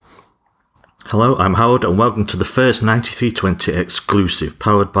Hello, I'm Howard and welcome to the first 9320 exclusive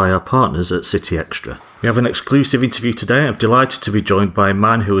powered by our partners at City Extra. We have an exclusive interview today. I'm delighted to be joined by a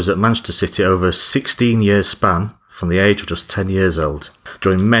man who was at Manchester City over a 16-year span from the age of just 10 years old,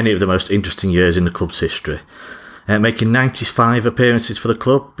 during many of the most interesting years in the club's history. Making 95 appearances for the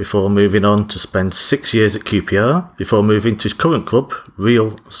club before moving on to spend 6 years at QPR before moving to his current club,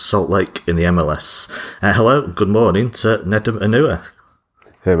 Real Salt Lake in the MLS. Hello, good morning to Nedum Onuoha.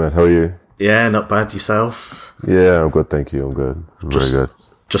 Hey man, how are you? Yeah, not bad. Yourself? Yeah, I'm good, thank you. I'm good. Very good.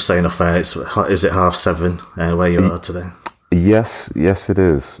 Just saying off air, is it 7:30 where you are today? Yes, it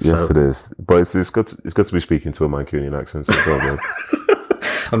is. Yes, it is. But it's good. It's good to be speaking to a Mancunian accent. So it's all good.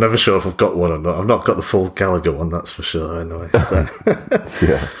 I'm never sure if I've got one or not. I've not got the full Gallagher one, that's for sure. Anyway, so.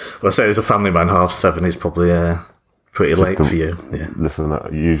 Yeah. Well, I say as a family man, 7:30 is probably pretty late for you. Yeah. Listen,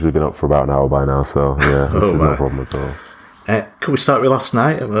 I've usually been up for about an hour by now, so yeah, this is no problem at all. Could we start with last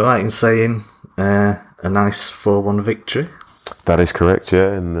night? Am I right in saying a nice 4-1 victory? That is correct.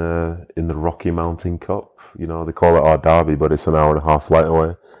 Yeah, in the Rocky Mountain Cup. You know, they call it our derby, but it's an hour and a half flight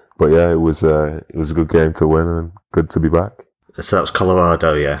away. But yeah, it was a good game to win and good to be back. So that was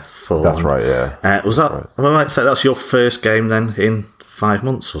Colorado, yeah. 4-1. That's right, yeah. Was that? Right. Am I right to say that's your first game then in 5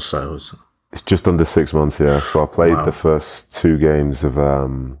 months or so? It's just under 6 months, yeah. So I played the first two games of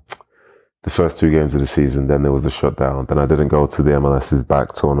the season. Then there was the shutdown. Then I didn't go to the MLS's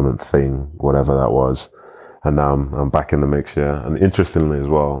back tournament thing, whatever that was. And now I'm back in the mix, yeah. And interestingly as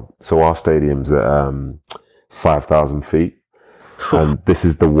well, so our stadium's at 5,000 feet, and this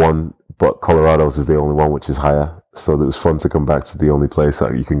is the one. But Colorado's is the only one which is higher. So it was fun to come back to the only place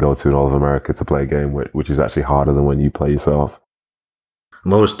that you can go to in all of America to play a game, which is actually harder than when you play yourself.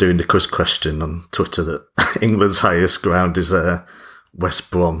 I'm always doing the quiz question on Twitter that England's highest ground is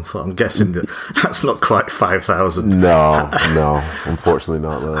West Brom. But I'm guessing that's not quite 5,000. No, unfortunately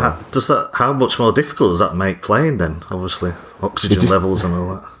not. How much more difficult does that make playing then? Obviously, oxygen levels and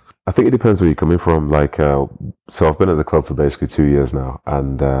all that. I think it depends where you're coming from. Like, so I've been at the club for basically 2 years now,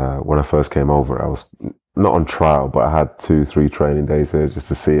 and when I first came over, I was not on trial, but I had 2-3 training days here just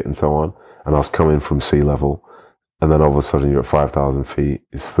to see it and so on. And I was coming from sea level, and then all of a sudden you're at 5,000 feet.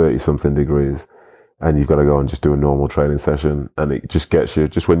 It's 30-something degrees, and you've got to go and just do a normal training session, and it just gets you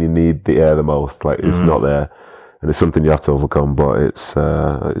just when you need the air the most. Like it's not there, and it's something you have to overcome. But it's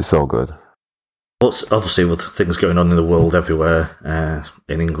all good. What's obviously with things going on in the world everywhere,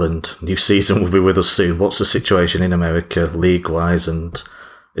 in England, new season will be with us soon. What's the situation in America, league-wise, and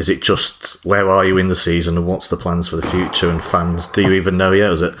is it just where are you in the season, and what's the plans for the future and fans? Do you even know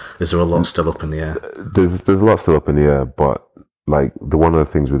yet? Is there a lot still up in the air? There's a lot still up in the air, but like one of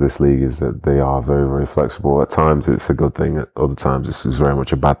the things with this league is that they are very, very flexible. At times it's a good thing, at other times it's very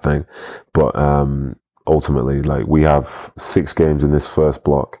much a bad thing. But ultimately, like we have 6 games in this first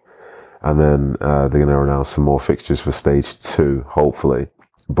block. And then they're going to announce some more fixtures for stage 2, hopefully.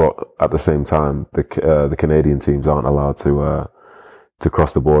 But at the same time, the Canadian teams aren't allowed to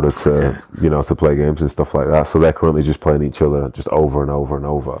cross the border to play games and stuff like that. So they're currently just playing each other just over and over and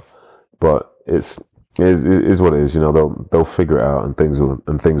over. But it is what it is. You know, they'll figure it out and things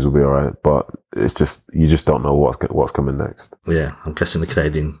will be all right. But it's just you just don't know what's coming next. Yeah, I'm guessing the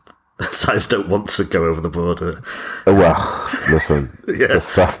Canadian sides don't want to go over the border. Well, listen, yeah.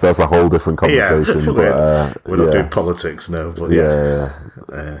 that's a whole different conversation. Yeah, we're not doing politics now. But yeah.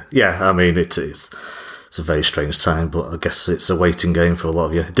 I mean, it's a very strange time, but I guess it's a waiting game for a lot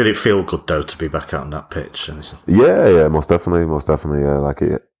of you. Did it feel good though to be back out on that pitch? Yeah, most definitely. Yeah, like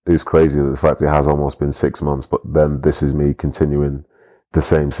it is crazy the fact it has almost been 6 months, but then this is me continuing the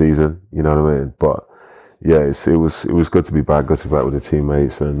same season. You know what I mean? But yeah, it was good to be back. Good to be back with the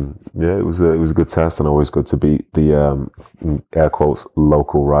teammates, and yeah, it was a good test, and always good to beat the air quotes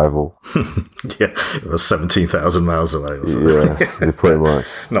local rival. Yeah, it was 17,000 miles away. Wasn't it? Yes, pretty much.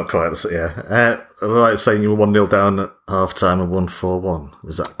 Not quite. Yeah. Am I right saying you were 1-0 down at half time and won 4-1?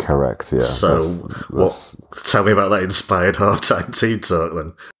 Is that correct? Yeah. So tell me about that inspired half time team talk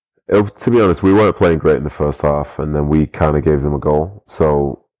then. To be honest, we weren't playing great in the first half, and then we kind of gave them a goal.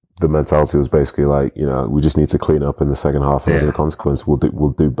 So the mentality was basically like, you know, we just need to clean up in the second half, and as a consequence, we'll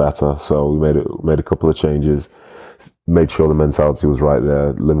do better. So we made a couple of changes, made sure the mentality was right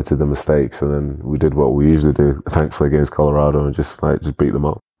there, limited the mistakes, and then we did what we usually do, thankfully, against Colorado, and just beat them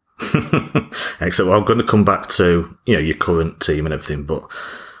up. Excellent. Well, I'm going to come back to your current team and everything, but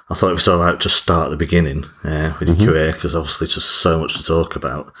I thought it was all right to start at the beginning with your career, because obviously just so much to talk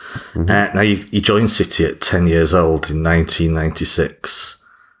about. Now, you joined City at 10 years old in 1996.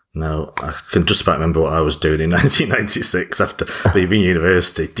 Now, I can just about remember what I was doing in 1996 after leaving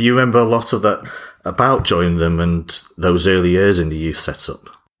university. Do you remember a lot of that about joining them and those early years in the youth setup?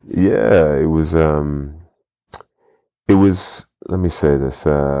 Yeah, it was. It was. Let me say this.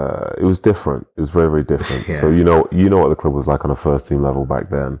 It was different. It was very, very different. Yeah. So you know what the club was like on a first team level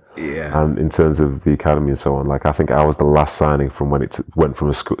back then, Yeah. and in terms of the academy and so on. Like I think I was the last signing from when it went from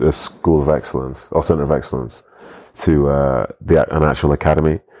a school of excellence or center of excellence to an actual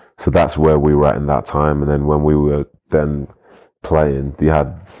academy. So that's where we were at in that time. And then when we were then playing, you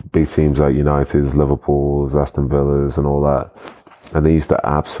had big teams like United's, Liverpool's, Aston Villa's, and all that. And they used to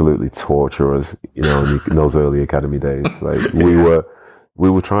absolutely torture us, in those early academy days. Like we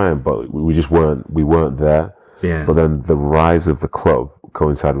were trying, but we just weren't there. Yeah. But then the rise of the club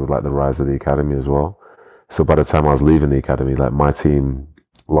coincided with like the rise of the academy as well. So by the time I was leaving the academy, like my team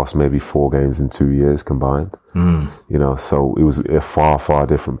lost maybe 4 games in 2 years combined. So it was a far, far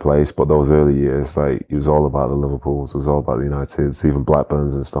different place. But those early years, like it was all about the Liverpools, it was all about the Uniteds, even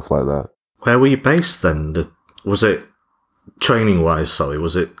Blackburns and stuff like that. Where were you based then? Was it training wise? Sorry,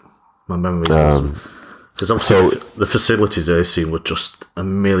 was it? My memory's because obviously the facilities I assume were just a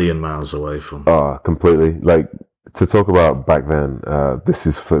million miles away from. Completely. Like to talk about back then, this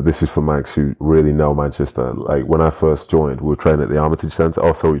is for Max who really know Manchester. Like when I first joined, we were training at the Armitage Centre.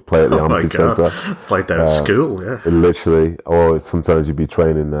 Also, we play at the Armitage Centre. Played there at school, yeah. Literally, or sometimes you'd be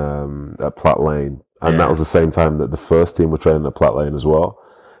training at Platt Lane, and that was the same time that the first team were training at Platt Lane as well.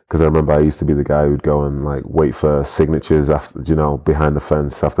 Because I remember I used to be the guy who'd go and like wait for signatures after, behind the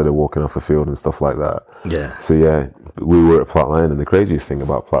fence after they're walking off the field and stuff like that. Yeah. So yeah, we were at Platt Lane, and the craziest thing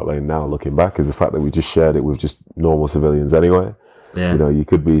about Platt Lane now, looking back, is the fact that we just shared it with just normal civilians anyway. Yeah. You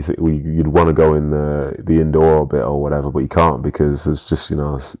could be, you'd want to go in the indoor bit or whatever, but you can't because it's just,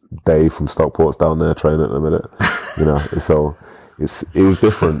 Dave from Stockport's down there training at the minute. So it was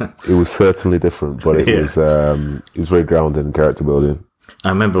different. It was certainly different, but it was very grounded and character building. I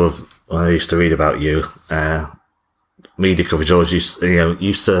remember when I used to read about you, media coverage always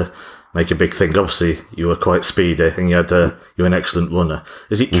used to make a big thing. Obviously, you were quite speedy and you were an excellent runner.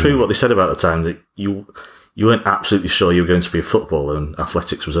 Is it true what they said about the time that you weren't absolutely sure you were going to be a footballer and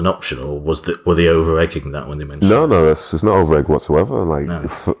athletics was an option, or were they over-egging that when they mentioned it? No, it's not over-egg whatsoever. Like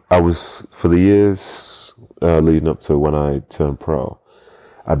I was, for the years leading up to when I turned pro,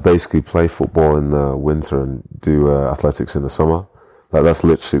 I'd basically play football in the winter and do athletics in the summer. Like that's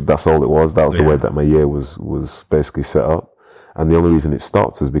all it was. That was the way that my year was basically set up. And the only reason it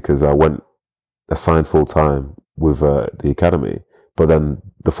stopped was because I went assigned full time with the academy. But then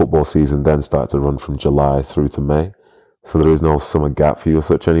the football season then started to run from July through to May. So there is no summer gap for you or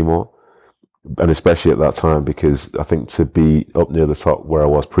such anymore. And especially at that time, because I think to be up near the top where I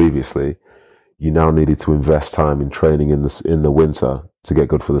was previously, you now needed to invest time in training in the winter to get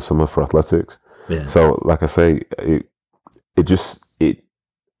good for the summer for athletics. Yeah. So like I say,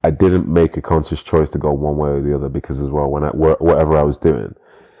 I didn't make a conscious choice to go one way or the other, because as well, whatever I was doing,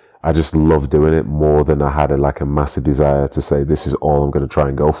 I just loved doing it more than I had a massive desire to say, this is all I'm going to try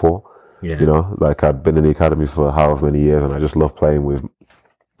and go for. Yeah. Like I'd been in the academy for however many years, and I just loved playing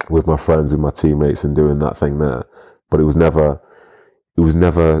with my friends and my teammates and doing that thing there. But it was never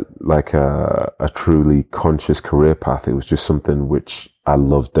like a truly conscious career path. It was just something which I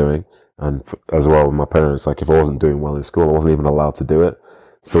loved doing. And as well with my parents, like if I wasn't doing well in school, I wasn't even allowed to do it.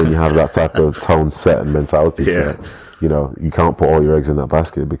 So when you have that type of tone set and mentality set, you can't put all your eggs in that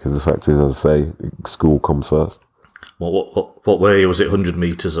basket, because the fact is, as I say, school comes first. What were you? Was it 100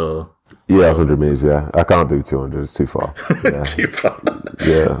 metres or? Yeah, 100 metres, yeah. I can't do 200, it's too far. Yeah. Too far.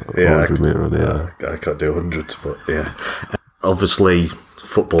 Yeah, 100 metre run, I can't do 100, but yeah. Obviously,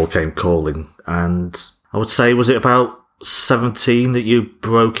 football came calling, and I would say, was it about 17 that you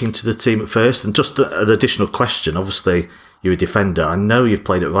broke into the team at first? And just an additional question, obviously you're a defender. I know you've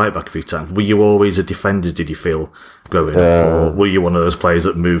played at right back a few times. Were you always a defender, did you feel, growing up? Or were you one of those players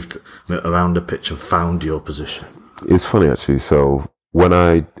that moved around the pitch and found your position? It's funny actually. So when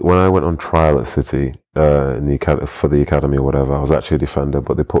I went on trial at City for the academy or whatever, I was actually a defender,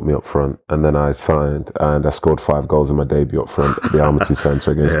 but they put me up front, and then I signed and I scored 5 goals in my debut up front at the Armitage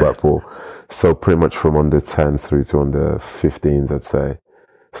Centre against Blackpool. So pretty much from under 10s through to under 15s, I'd say,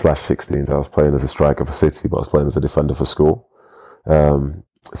 /16s, I was playing as a striker for City, but I was playing as a defender for school.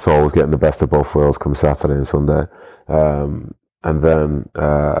 So I was getting the best of both worlds come Saturday and Sunday. And then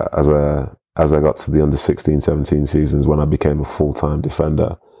as I got to the under 16, 17 seasons, when I became a full-time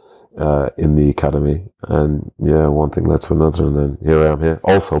defender in the academy, and one thing led to another, and then here I am here.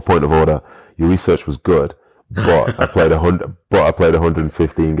 Also, point of order, your research was good, but I played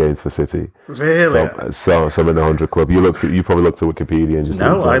 115 games for City. Really? So I'm in the 100 club. You probably looked at Wikipedia and just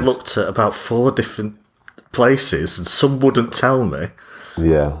no. I looked at about 4 different places, and some wouldn't tell me.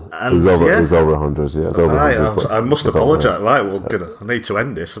 Yeah, And it was over 100. Yeah, it was over 100. I must apologise. Right, well, I need to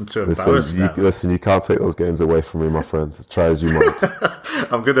end this. I'm too embarrassed now. Listen, you can't take those games away from me, my friend. Try as you might.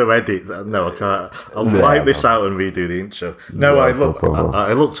 I'm going to edit. No, I can't. I'll wipe this out and redo the intro. No, I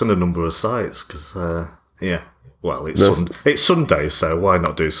looked on a number of sites because, well, it's Sunday, so why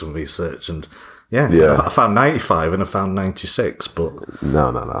not do some research? And I found 95 and I found 96, but...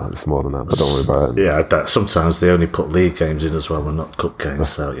 No, it's more than that, but don't worry about it. Yeah, sometimes they only put league games in as well and not cup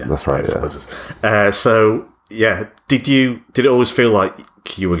games, That's right, yeah. Did it always feel like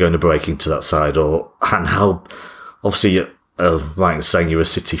you were going to break into that side, and how... Obviously, right in saying you're a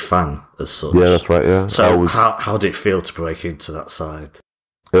City fan as such. Yeah, that's right, yeah. So how did it feel to break into that side?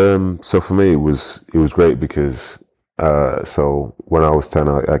 So for me, it was great because... so when I was 10,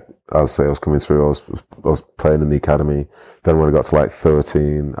 I was coming through. I was playing in the academy. Then when I got to like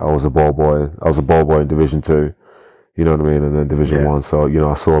 13, I was a ball boy. I was a ball boy in Division 2. You know what I mean? And then Division 1. So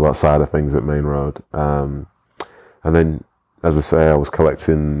I saw that side of things at Main Road. And then, as I say, I was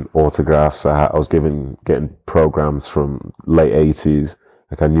collecting autographs. I was getting programs from late 80s.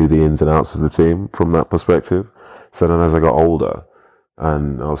 Like I knew the ins and outs of the team from that perspective. So then, as I got older,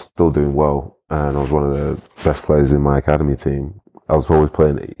 and I was still doing well, and I was one of the best players in my academy team. I was always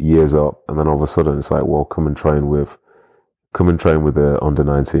playing years up, and then all of a sudden it's like, well, come and train with the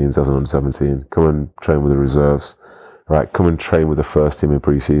under-19s as an under-17. Come and train with the reserves, right? Come and train with the first team in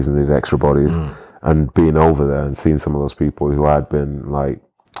pre-season. They did extra bodies, and being over there and seeing some of those people who I'd been like,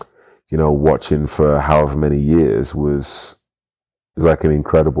 watching for however many years was like an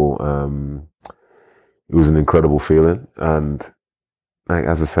incredible. It was an incredible feeling, and. Like,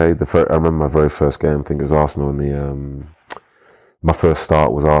 as I say, I remember my very first game. I think it was Arsenal in the. My first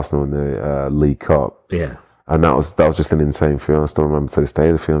start was Arsenal in the League Cup. Yeah, and that was just an insane feeling. I still remember to this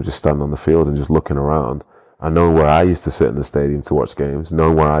day the feeling of just standing on the field and just looking around. I know where I used to sit in the stadium to watch games.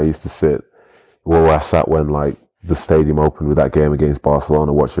 Knowing where I used to sit, where I sat when like the stadium opened with that game against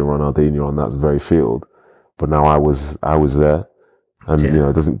Barcelona, watching Ronaldinho on that very field. But now I was there, and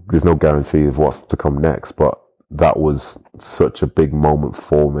there's no guarantee of what's to come next, but. That was such a big moment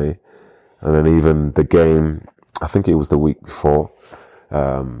for me. And then even the game, I think it was the week before,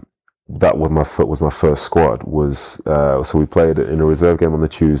 that was my first squad. So we played in a reserve game on the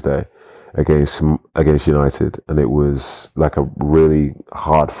Tuesday against United, and it was like a really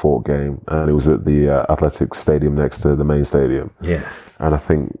hard fought game, and it was at the Athletic Stadium next to the main stadium. Yeah. And I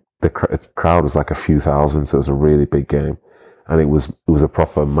think the crowd was like a few thousand, so it was a really big game. And it was a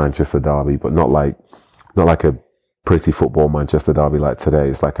proper Manchester derby, but not like a pretty football Manchester derby like today.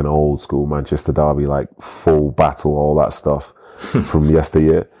 It's like an old school Manchester derby, like full battle, all that stuff from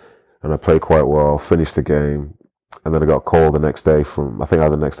yesteryear. And I played quite well, finished the game, and then I got a call the next day from, I think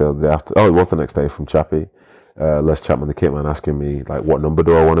either the next day or the day after. Oh, it was the next day from Chappie, Les Chapman, the kit man, asking me like, what number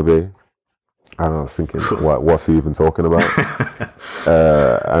do I want to be? And I was thinking, what's he even talking about?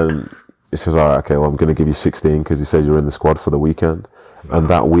 And he says, all right, okay, well, I'm going to give you 16 because he said you're in the squad for the weekend. And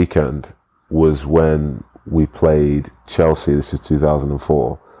that weekend was when we played Chelsea. This is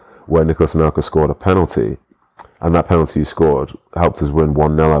 2004, where Nicolas Anelka scored a penalty, and that penalty he scored helped us win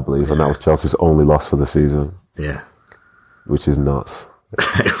 1-0, I believe, and that was Chelsea's only loss for the season. Yeah, which is nuts.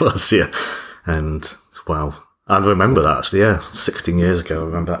 It was, yeah, and wow, I remember that actually. Yeah, 16 years ago, I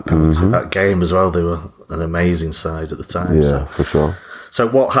remember that penalty, that game as well. They were an amazing side at the time. Yeah, for sure. So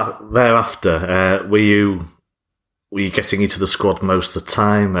what thereafter? Were you getting into the squad most of the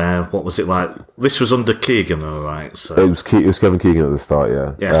time? What was it like? This was under Keegan, all right? So it was Kevin Keegan at the start,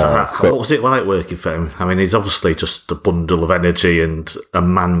 yeah. Yeah. So what was it like working for him? I mean, he's obviously just a bundle of energy and a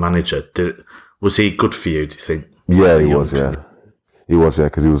man manager. Was he good for you? Do you think? Yeah, he was. Yeah, he was. Yeah,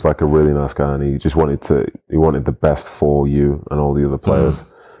 because he was like a really nice guy, and he just wanted the best for you and all the other players.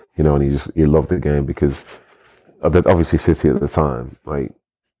 And he loved the game because obviously City at the time, like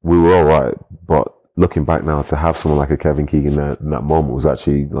we were all right, but looking back now, to have someone like a Kevin Keegan there in that moment was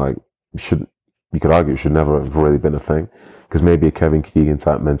actually like, you could argue it should never have really been a thing, because maybe a Kevin Keegan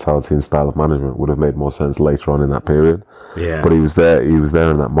type mentality and style of management would have made more sense later on in that period. Yeah. But he was there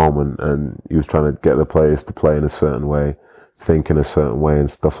in that moment, and he was trying to get the players to play in a certain way, think in a certain way and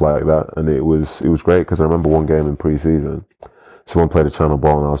stuff like that. And it was great, because I remember one game in pre-season, someone played a channel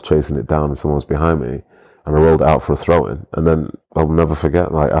ball and I was chasing it down and someone was behind me, and I rolled out for a throw-in. And then I'll never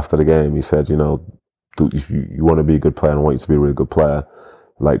forget, like after the game, he said, if you want to be a good player and I want you to be a really good player,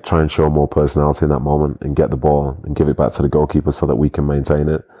 like try and show more personality in that moment and get the ball and give it back to the goalkeeper so that we can maintain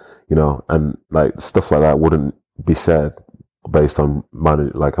it, and like stuff like that wouldn't be said based on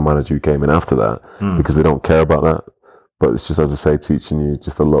a manager who came in after that, because they don't care about that. But it's just, as I say, teaching you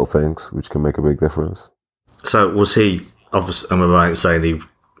just the little things which can make a big difference. So was he obviously, am I right in saying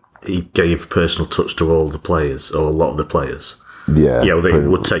he gave personal touch to all the players, or a lot of the players? Yeah. They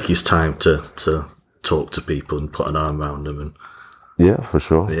would take his time to talk to people and put an arm around them. And yeah, for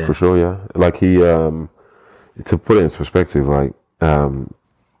sure. Yeah. For sure, yeah. Like he, to put it into perspective, like,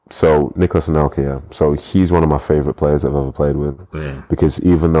 so Nicolas Anelka, so he's one of my favourite players I've ever played with. Yeah. Because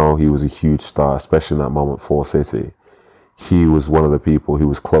even though he was a huge star, especially in that moment for City, he was one of the people who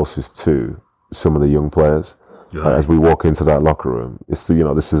was closest to some of the young players. Right. As we walk into that locker room, it's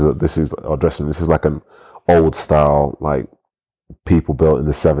this is our dressing room. This is like an old style, like people built in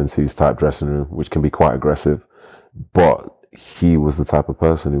the 70s type dressing room, which can be quite aggressive. But he was the type of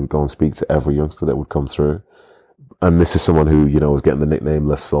person who would go and speak to every youngster that would come through. And this is someone who, was getting the nickname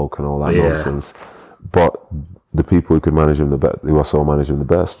Les Sulk and all that nonsense. But the people who could manage him the best, who I saw manage him the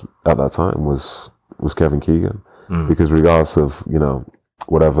best at that time was Kevin Keegan. Because regardless of,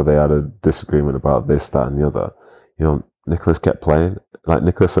 whatever they had a disagreement about this, that and the other, Nicolas kept playing. Like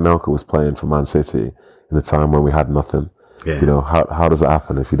Nicolas Anelka was playing for Man City in a time when we had nothing. Yeah. How does that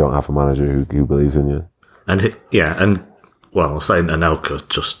happen if you don't have a manager who believes in you? And saying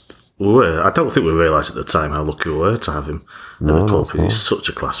Anelka I don't think we realised at the time how lucky we were to have him at the club. He's such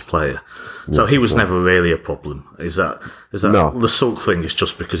a class player. So he was never really a problem. Is that no. The Sulk thing is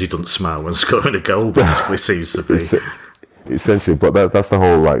just because he doesn't smile when scoring a goal, basically seems to be. Essentially, but that's the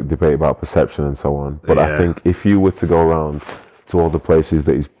whole debate about perception and so on. But I think if you were to go around to all the places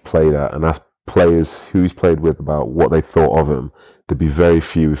that he's played at and ask players who he's played with about what they thought of him, there'd be very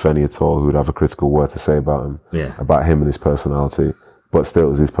few, if any at all, who would have a critical word to say about him, about him and his personality. But still, it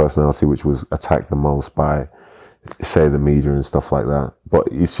was his personality which was attacked the most by, say, the media and stuff like that. But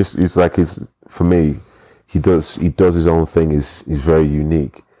for me, he does his own thing. He's very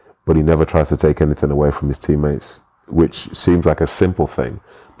unique, but he never tries to take anything away from his teammates, which seems like a simple thing,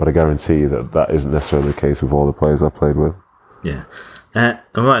 but I guarantee that isn't necessarily the case with all the players I've played with. Yeah. I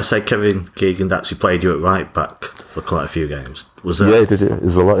might say Kevin Keegan actually played you at right back for quite a few games. Yeah, did you? It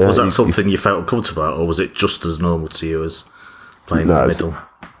was a lot, yeah. Was that something you felt comfortable about, or was it just as normal to you as playing in the middle?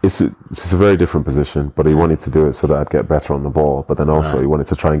 It's a very different position, but he wanted to do it so that I'd get better on the ball, but then also he wanted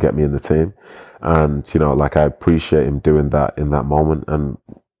to try and get me in the team. And, I appreciate him doing that in that moment. And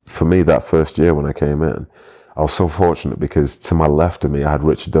for me, that first year when I came in, I was so fortunate because to my left of me, I had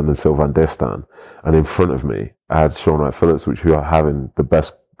Richard Dunn and Sylvain Destin, and in front of me, I had Sean Wright-Phillips, who are having the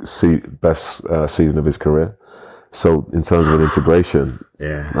best season of his career. So in terms of an integration,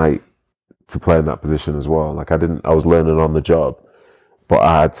 to play in that position as well, I was learning on the job, but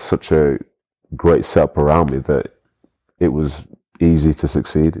I had such a great setup around me that it was easy to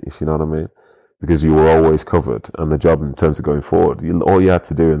succeed, if you know what I mean. Because you were always covered, and the job in terms of going forward, all you had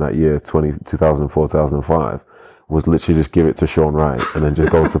to do in that year, 2004, 2005, was literally just give it to Sean Wright and then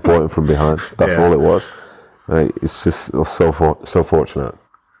just go and support him from behind. That's all it was. It's just so fortunate.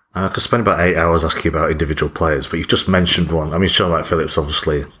 I could spend about 8 hours asking about individual players, but you've just mentioned one. I mean, Sean Wright-Phillips,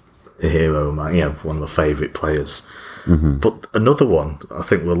 obviously a hero of mine, one of my favourite players. Mm-hmm. But another one, I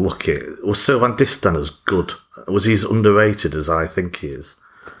think we're lucky, was Sylvain Destin as good? Was he as underrated as I think he is?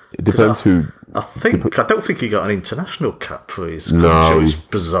 It depends who. I don't think he got an international cap for his country. It was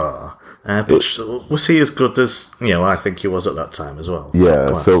bizarre. But was he as good as I think he was at that time as well? Yeah.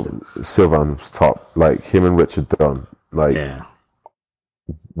 So Sylvain was top. Like him and Richard Dunn.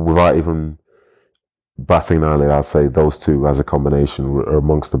 Without even batting an eyelid, I'd say those two as a combination are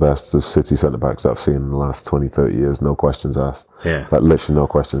amongst the best of City centre backs that I've seen in the last 20, 30 years. No questions asked. Yeah. Literally no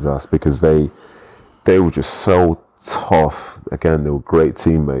questions asked, because they were just so tough. Again, they were great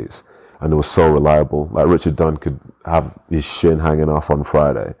teammates, and they were so reliable. Like Richard Dunn could have his shin hanging off on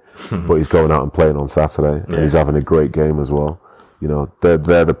Friday, but he's going out and playing on Saturday, and he's having a great game as well. They're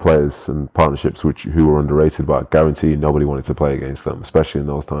the players and partnerships who were underrated, but I guarantee nobody wanted to play against them, especially in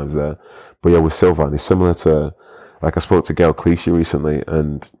those times there. But with Sylvain, he's similar to, I spoke to Gael Clichy recently,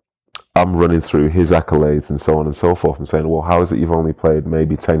 and I'm running through his accolades and so on and so forth, and saying, well, how is it you've only played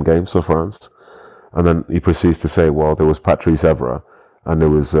maybe 10 games for France? And then he proceeds to say, well, there was Patrice Evra and there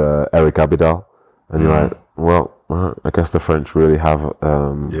was Eric Abidal. And you're like, well, I guess the French really have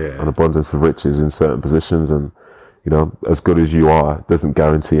an abundance of riches in certain positions. And, as good as you are doesn't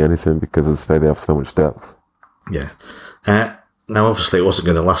guarantee anything, because, as I say, they have so much depth. Yeah. Now, obviously, it wasn't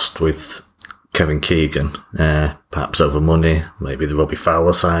going to last with Kevin Keegan, perhaps over money, maybe the Robbie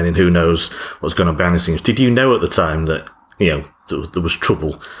Fowler signing, who knows what's going on behind the scenes. Did you know at the time that, there was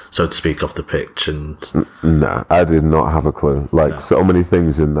trouble, so to speak, off the pitch? And nah, I did not have a clue. So many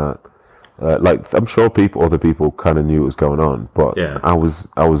things in that. I'm sure other people kind of knew what was going on, but I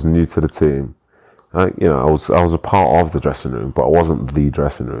was new to the team. I was a part of the dressing room, but I wasn't the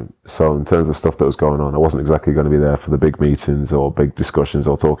dressing room. So in terms of stuff that was going on, I wasn't exactly going to be there for the big meetings or big discussions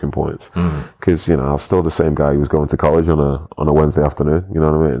or talking points, because I was still the same guy who was going to college on a Wednesday afternoon. You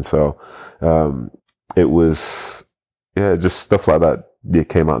know what I mean? So it was just stuff like that. It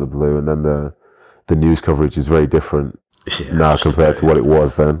came out of the blue, and then the news coverage is very different now compared to what it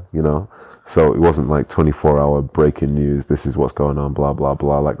was then. So it wasn't like 24-hour breaking news, this is what's going on, blah, blah,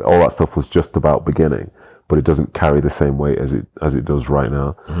 blah. Like all that stuff was just about beginning, but it doesn't carry the same weight as it does right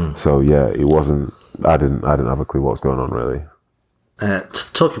now. So yeah, it wasn't, I didn't have a clue what's going on really.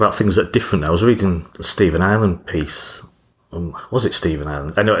 Talking about things that are different, I was reading the Stephen Ireland piece. Was it Stephen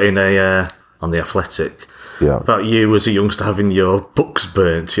Ireland? I know on The Athletic. Yeah. About you as a youngster having your books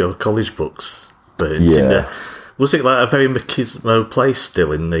burnt, your college books burnt. Yeah. Was it like a very machismo place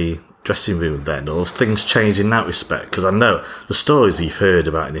still in the dressing room then, or have things changed in that respect? Because I know the stories you've heard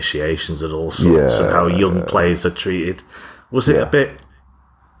about initiations and all sorts and how young players are treated. Was it a bit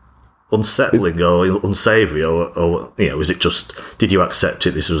unsettling or unsavoury, or was it just, did you accept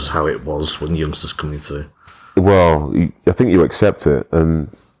it, this was how it was when youngsters coming through? Well, I think you accept it,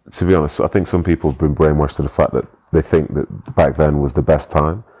 and to be honest, I think some people have been brainwashed to the fact that they think that back then was the best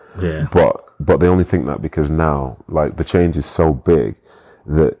time. Yeah. But they only think that because now, like, the change is so big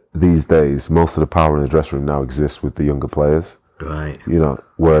that these days most of the power in the dressing room now exists with the younger players. Right.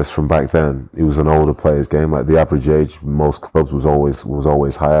 Whereas from back then it was an older players game. Like the average age in most clubs was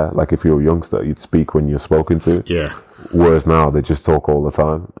always higher. Like if you're a youngster, you'd speak when you're spoken to. Yeah. Whereas now they just talk all the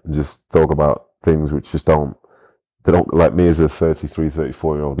time and just talk about things which just don't, like me as a 33,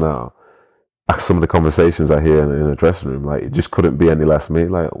 34-year-old now, some of the conversations I hear in a dressing room, like it just couldn't be any less me.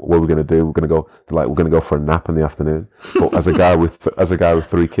 Like, what are we gonna do? We're gonna go for a nap in the afternoon. But as a guy with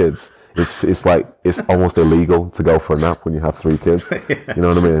 3 kids, it's like it's almost illegal to go for a nap when you have 3 kids. You know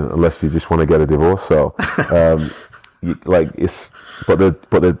what I mean? Unless you just want to get a divorce. So,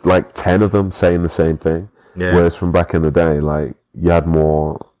 but they're like 10 of them saying the same thing. Yeah. Whereas from back in the day, like you had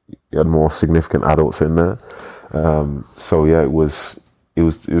more significant adults in there. So yeah, it was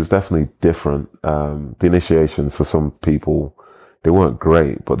definitely different. The initiations for some people, they weren't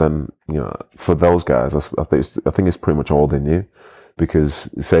great, but then for those guys, I think it's pretty much all they knew, because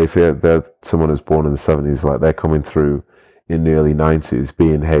say if they're someone who's born in the 70s, like they're coming through in the early 90s,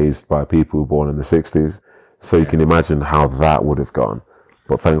 being hazed by people who were born in the 60s, so you can imagine how that would have gone.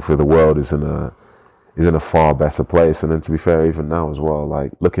 But thankfully, the world is in a far better place. And then to be fair, even now as well,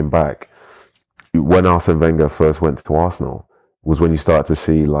 like looking back, when Arsene Wenger first went to Arsenal, was when you start to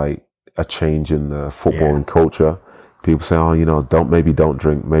see like a change in the footballing culture. People say, don't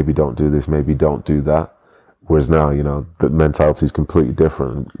drink, maybe don't do this, maybe don't do that. Whereas now, the mentality is completely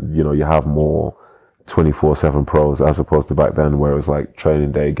different. You have more 24/7 pros as opposed to back then where it was like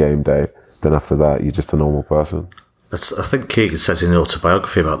training day, game day. Then after that, you're just a normal person. I think Keegan says in the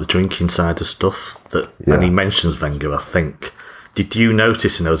autobiography about the drinking side of stuff and he mentions Wenger, I think. Did you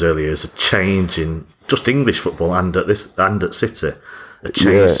notice in those early years a change in just English football and at City? A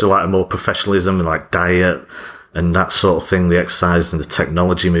change to like a more professionalism and like diet and that sort of thing, the exercise and the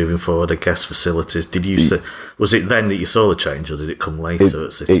technology moving forward, I guess, facilities. Was it then that you saw the change, or did it come later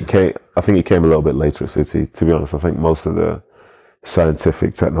at City? I think it came a little bit later at City, to be honest. I think most of the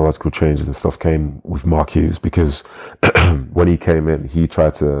scientific, technological changes and stuff came with Mark Hughes, because when he came in, he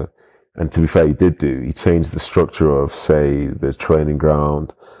tried to, and to be fair, he changed the structure of, say, the training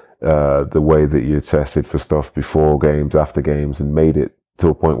ground, the way that you tested for stuff before games, after games, and made it to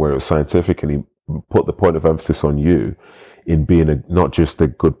a point where it was scientific, and he put the point of emphasis on you in being not just a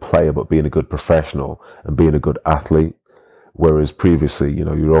good player, but being a good professional and being a good athlete. Whereas previously,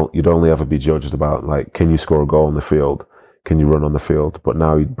 you'd only ever be judged about, like, can you score a goal on the field? Can you run on the field? But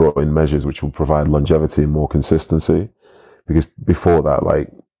now he brought in measures which will provide longevity and more consistency. Because before that,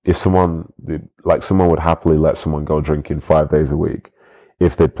 like, if someone would happily let someone go drinking 5 days a week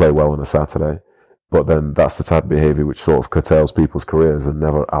if they play well on a Saturday, but then that's the type of behaviour which sort of curtails people's careers and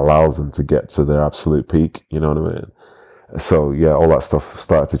never allows them to get to their absolute peak. You know what I mean? So yeah, all that stuff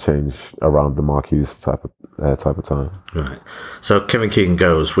started to change around the Mark Hughes type of time. Right. So Kevin Keegan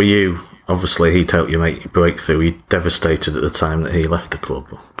goes. Were you, obviously he'd helped you make your breakthrough? Were you devastated at the time that he left the club?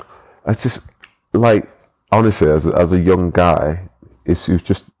 I just, like, honestly, as a young guy, it was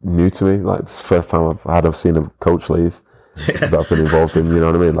just new to me. Like, it's the first time I've seen a coach leave that I've been involved in. You know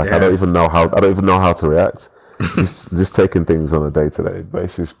what I mean? Like, I don't even know how to react. just taking things on a day-to-day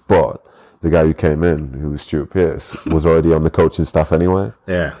basis. But the guy who came in, who was Stuart Pearce, was already on the coaching staff anyway.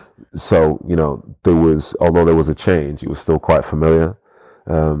 Yeah. So, although there was a change, it was still quite familiar.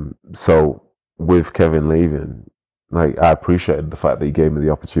 So with Kevin leaving, like I appreciated the fact that he gave me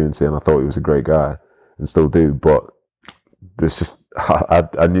the opportunity, and I thought he was a great guy, and still do. But there's just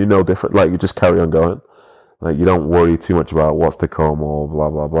I knew no different. Like you just carry on going. Like you don't worry too much about what's to come or blah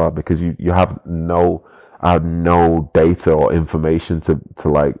blah blah because you have no data or information to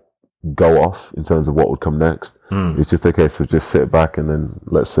like go off in terms of what would come next. It's just a case of just sit back and then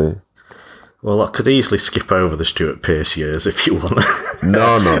let's see. Well, I could easily skip over the Stuart Pearce years if you want.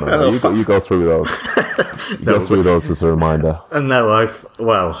 No. You go through those. Go through those as a reminder. No, I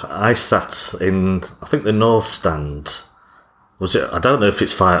sat in, I think the North Stand. Was it? I don't know if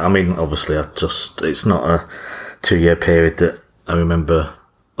it's 5. I mean, obviously, it's not a 2-year period that I remember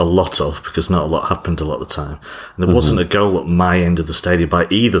a lot of because not a lot happened a lot of the time. And there wasn't a goal at my end of the stadium by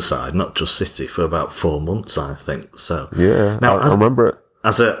either side, not just City, for about 4 months, I think. So yeah, now, I remember it.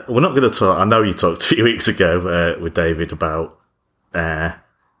 We're not going to talk. I know you talked a few weeks ago with David about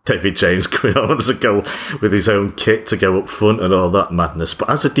David James coming on as a goal with his own kit to go up front and all that madness.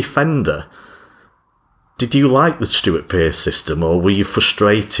 But as a defender, did you like the Stuart Pearce system, or were you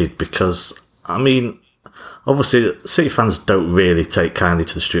frustrated? Because, I mean, obviously, City fans don't really take kindly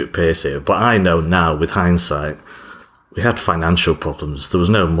to the Stuart Pearce era, but I know now, with hindsight, we had financial problems. There was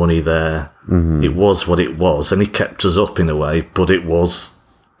no money there. It was what it was, and he kept us up in a way, but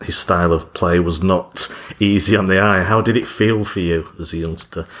his style of play was not easy on the eye. How did it feel for you as a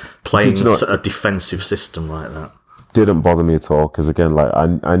youngster, playing a defensive system like that? Didn't bother me at all because again, like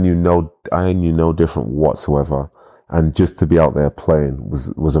I knew no different whatsoever, and just to be out there playing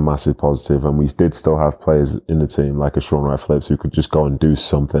was a massive positive. And we did still have players in the team like a Sean Wright-Phillips who could just go and do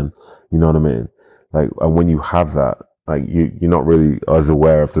something. You know what I mean? Like, and when you have that, like you're not really as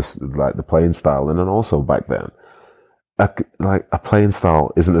aware of this, like the playing style, and then also back then, like a playing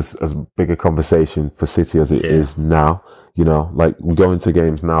style isn't as big a conversation for City as it is now. You know, like we go into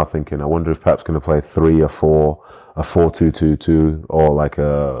games now thinking, I wonder if Pep's going to play 3 or 4. A 4-2-2-2 or like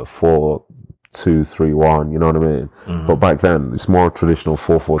a 4-2-3-1, you know what I mean? But back then, it's more traditional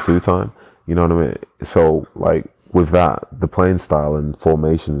 4-4-2 time, you know what I mean? So, like, with that, the playing style and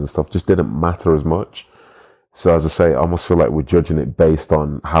formations and stuff just didn't matter as much. So, as I say, I almost feel like we're judging it based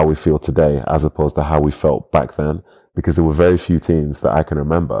on how we feel today as opposed to how we felt back then, because there were very few teams that I can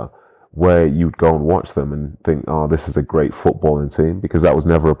remember where you'd go and watch them and think, oh, this is a great footballing team, because that was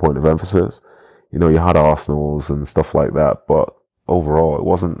never a point of emphasis. You know, you had Arsenals and stuff like that, but overall, it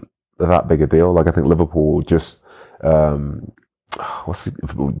wasn't that big a deal. Like, I think Liverpool just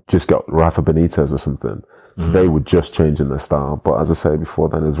just got Rafa Benitez or something. So they were just changing their style. But as I said before,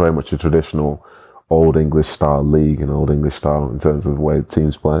 then it was very much a traditional old English style league and old English style in terms of the way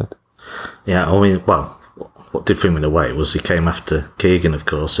teams played. Yeah, I mean, well, what did throw me away was he came after Keegan, of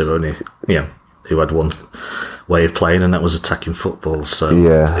course, who had one way of playing, and that was attacking football. So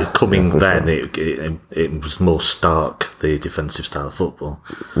it was more stark, the defensive style of football.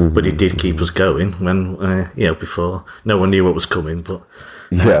 But he did keep us going when, before no one knew what was coming. But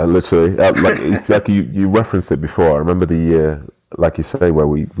yeah, literally, like you referenced it before. I remember the year, like you say, where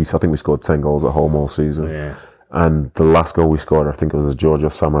I think we scored 10 goals at home all season. Yeah. And the last goal we scored, I think it was a George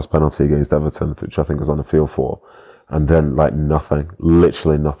Samaras penalty against Everton, which I think was on the field for. And then, like, nothing,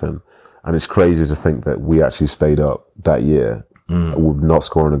 literally nothing. And it's crazy to think that we actually stayed up that year with not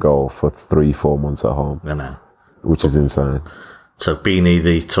scoring a goal for 3-4 months at home. I know. Which is insane. So Beanie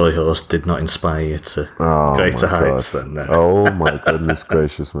the toy horse did not inspire you to greater heights then? No. Oh my goodness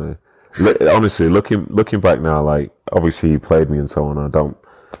gracious me. Honestly, looking back now, like, obviously he played me and so on,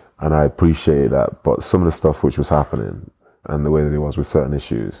 and I appreciate that, but some of the stuff which was happening and the way that it was with certain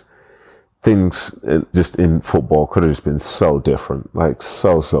issues, things just in football could have just been so different, like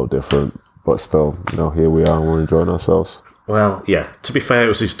so different. But still, here we are and we're enjoying ourselves. Well, yeah, to be fair, it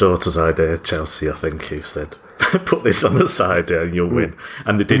was his daughter's idea, Chelsea, I think, who said, put this on the side there and you'll win.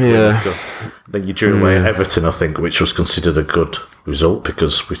 And they did win. Then you drew away at Everton, I think, which was considered a good result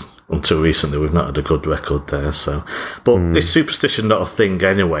because until recently we've not had a good record there. So, but this superstition not a thing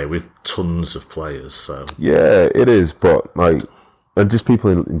anyway with tons of players. So yeah, it is, but like, and just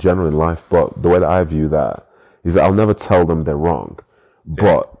people in general in life. But the way that I view that is that I'll never tell them they're wrong.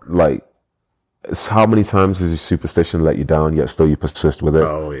 But like, how many times has your superstition let you down, yet still you persist with it?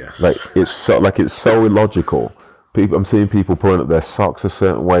 Oh yes. Like it's so illogical. I'm seeing people pulling up their socks a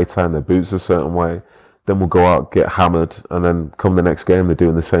certain way, tying their boots a certain way. Then we'll go out, get hammered, and then come the next game, they're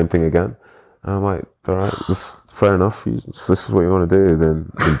doing the same thing again. And I'm like, all right, that's fair enough. If this is what you want to do,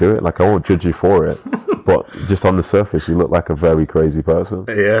 then do it. Like, I won't judge you for it. but just on the surface, you look like a very crazy person.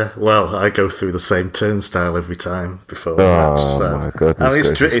 Yeah, well, I go through the same turnstile every time before a Oh, match. So. my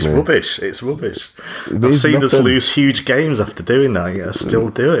goodness It's me. rubbish. It's rubbish. I've means seen us nothing. lose huge games after doing that. I still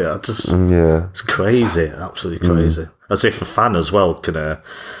do it. It's crazy, absolutely crazy. As if a fan as well can. I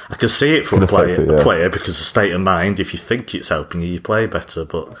can see it for a player because the state of mind. If you think it's helping you, you play better.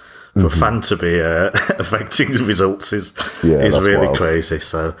 But for a fan to be affecting the results is really wild. crazy.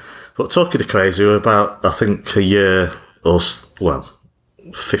 So, but talking of crazy, we're about I think a year or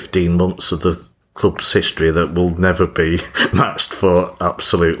 15 months of the club's history that will never be matched for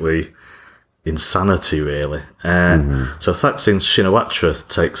absolutely insanity, really. So Thaksin Shinawatra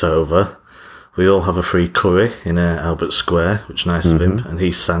takes over. We all have a free curry in Albert Square, which is nice of him, and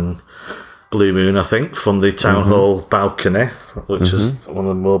he sang Blue Moon, I think, from the town hall balcony, which is one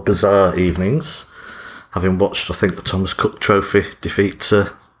of the more bizarre evenings. Having watched, I think, the Thomas Cook Trophy defeat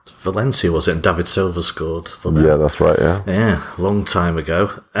to Valencia, was it? And David Silva scored for them. Yeah, that's right, yeah. Yeah, long time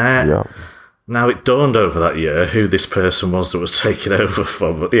ago. Yeah. Now it dawned over that year who this person was that was taken over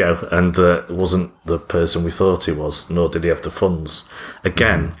from, and it wasn't the person we thought he was, nor did he have the funds.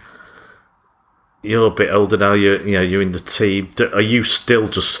 Again, you're a bit older now. You're in the team. Are you still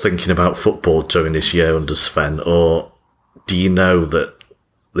just thinking about football during this year under Sven, or do you know that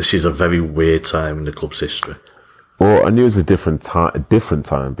this is a very weird time in the club's history? Well, I knew it was a different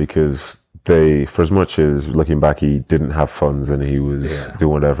time because for as much as looking back, he didn't have funds and he was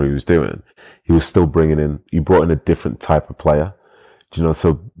doing whatever he was doing. He was still he brought in a different type of player. Do you know?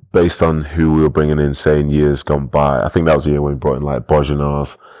 So based on who we were bringing in, say in years gone by, I think that was the year when we brought in like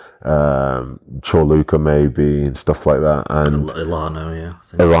Bozhanov, Chorluka maybe and stuff like that, and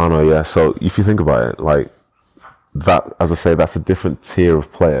Ilano, yeah. So if you think about it, like that, as I say, that's a different tier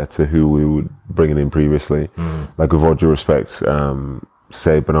of player to who we were bringing in previously. Like with all due respect,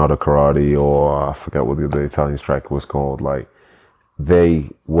 say Bernardo Corradi or I forget what the Italian striker was called. Like they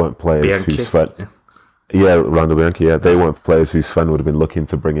weren't players Bianchi. who Sven, Rando Bianchi, they weren't players who Sven would have been looking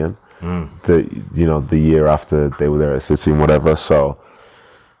to bring in. The year after they were there at City and whatever. So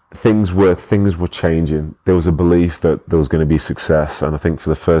things were changing. There was a belief that there was going to be success, and I think for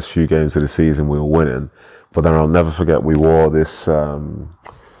the first few games of the season we were winning. But then I'll never forget we wore this.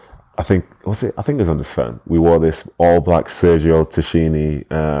 I think it was under Sven. We wore this all black Sergio Tacchini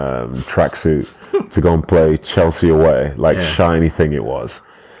tracksuit to go and play Chelsea away, shiny thing it was.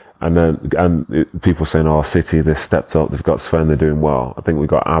 And people saying, "Oh, City, they stepped up. They've got Sven. They're doing well." I think we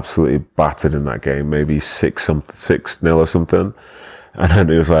got absolutely battered in that game, maybe 6-0 or something. And then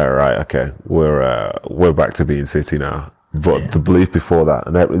it was like, right, okay, we're back to being City now. But the belief before that,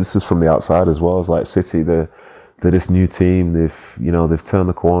 and this is from the outside as well, is like City, they're this new team. They've turned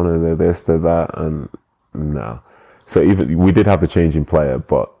the corner. They're this, they're that, and no. So even we did have the change in player,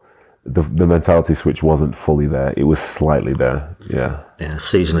 but the mentality switch wasn't fully there. It was slightly there. Yeah. Yeah,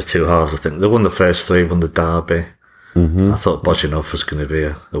 season of two halves. I think they won the first three, won the derby. I thought Bozhanov was going to be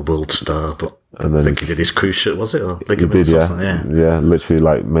a world star, but I think he did his cruciate, was it? Or ligaments or something? Yeah, literally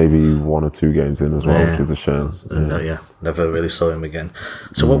like maybe 1 or 2 games in as well, which is a shame. Never really saw him again.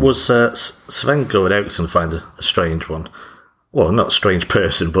 So what was Sven-Göran Eriksson find a strange one? Well, not a strange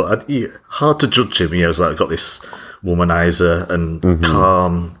person, but hard to judge him. He's like got this womanizer and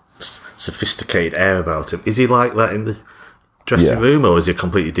calm, sophisticated air about him. Is he like that in the dressing room, or is he a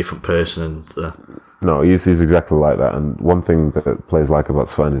completely different person? No, he's exactly like that. And one thing that players like about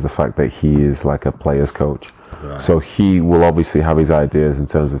Sven is the fact that he is like a player's coach. Right. So he will obviously have his ideas in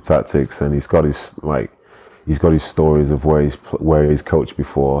terms of tactics, and he's got his stories of where he's coached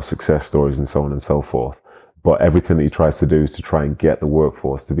before, success stories, and so on and so forth. But everything that he tries to do is to try and get the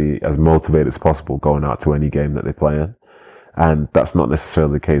workforce to be as motivated as possible going out to any game that they play in. And that's not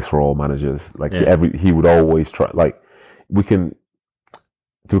necessarily the case for all managers. Like he would always try. Like we can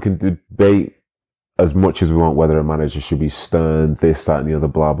debate as much as we want whether a manager should be stern, this, that, and the other,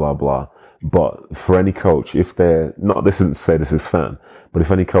 blah, blah, blah. But for any coach, if they're not, this isn't to say this is Sven, but if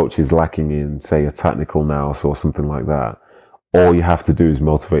any coach is lacking in, say, a technical nous or something like that, all you have to do is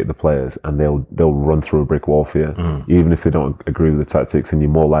motivate the players, and they'll run through a brick wall for you, even if they don't agree with the tactics, and you're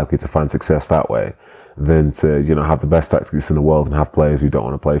more likely to find success that way than to have the best tactics in the world and have players who don't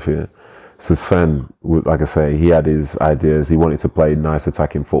want to play for you. So Sven, like I say, he had his ideas. He wanted to play nice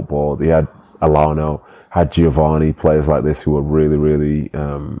attacking football. He had Alano, had Giovanni, players like this who were really, really,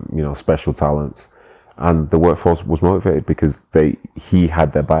 special talents, and the workforce was motivated because he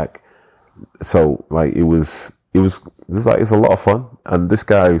had their back. So like it was a lot of fun. And this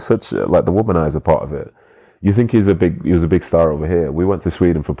guy who's such like the womanizer part of it. You think he was a big star over here. We went to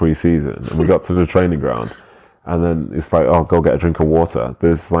Sweden for pre-season and we got to the training ground, and then it's like, oh, go get a drink of water.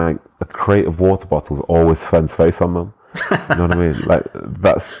 There's like a crate of water bottles, always Sven's face on them. You know what I mean? Like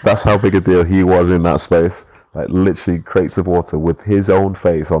that's how big a deal he was in that space. Like literally crates of water with his own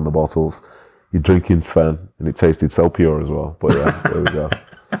face on the bottles. You're drinking Sven, and it tasted so pure as well. But yeah, there we go.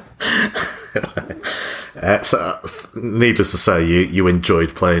 So, needless to say, you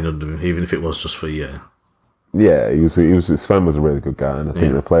enjoyed playing under him, even if it was just for a year. Yeah, he was. Sven was a really good guy, and I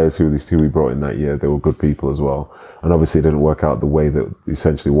think the players who we brought in that year, they were good people as well. And obviously, it didn't work out the way that we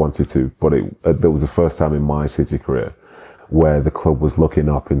essentially wanted to. But that was the first time in my City career where the club was looking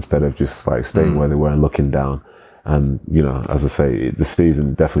up instead of just like staying where they were and looking down. And you know, as I say, the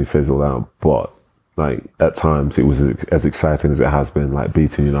season definitely fizzled out, but like at times it was as exciting as it has been, like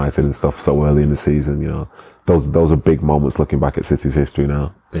beating United and stuff so early in the season. You know, those are big moments looking back at City's history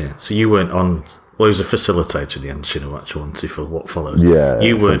now. Yeah. So you weren't on. Well, he was a facilitator in the end, Shinawatra, for what followed. Yeah,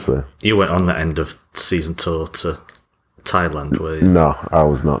 you weren't on the end of season tour to Thailand, were you? No, I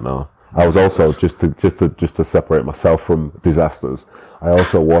was not. No, I was also just to separate myself from disasters. I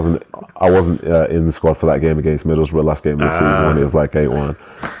wasn't in the squad for that game against Middlesbrough, last game of the season when it was like 8-1.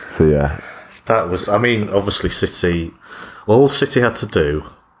 So yeah, that was. I mean, obviously, City. All City had to do.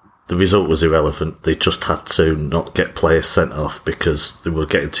 The result was irrelevant. They just had to not get players sent off because they were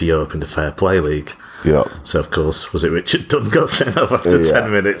getting to Europe in the Fair Play League. Yeah. So, of course, was it Richard Dunn got sent off after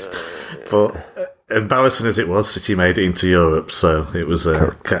 10 minutes? But embarrassing as it was, City made it into Europe, so it was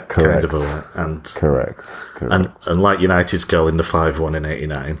kind of a... And, correct. And like United's goal in the 5-1 in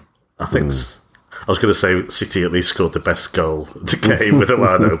 89, I think... I was going to say City at least scored the best goal of the game with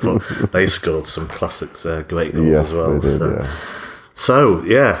Awano, but they scored some classics, great goals as well. They did, So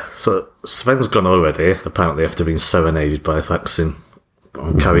Sven's gone already, apparently after being serenaded by Thaksin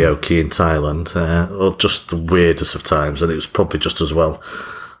on karaoke in Thailand, or just the weirdest of times, and it was probably just as well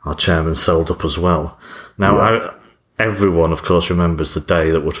our chairman sold up as well. Now, everyone, of course, remembers the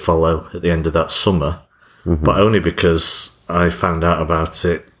day that would follow at the end of that summer, but only because I found out about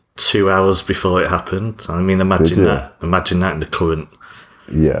it 2 hours before it happened. I mean, imagine that in the current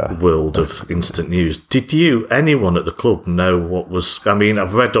world of instant news. Did anyone at the club know what was... I mean,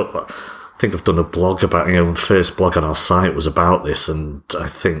 I've read up... I think I've done a blog about... the first blog on our site was about this, and I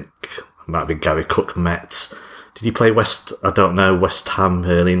think it might have been Gary Cook met... Did he play West Ham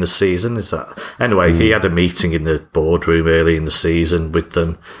early in the season? Is that... Anyway, he had a meeting in the boardroom early in the season with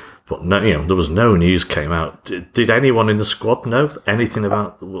them, but no, there was no news came out. Did anyone in the squad know anything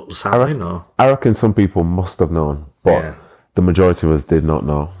about what was happening? I reckon some people must have known, but... The majority of us did not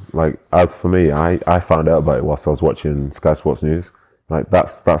know. Like, for me, I found out about it whilst I was watching Sky Sports News. Like,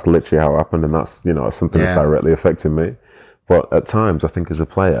 that's literally how it happened, and that's, something that's directly affecting me. But at times, I think as a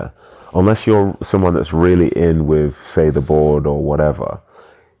player, unless you're someone that's really in with, say, the board or whatever,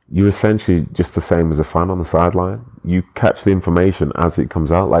 you're essentially just the same as a fan on the sideline. You catch the information as it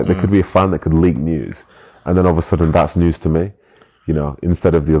comes out. Like, there could be a fan that could leak news, and then all of a sudden, that's news to me.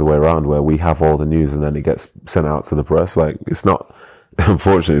 Instead of the other way around where we have all the news and then it gets sent out to the press. Like, it's not,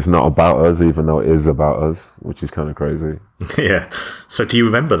 unfortunately, it's not about us, even though it is about us, which is kind of crazy. Yeah. So do you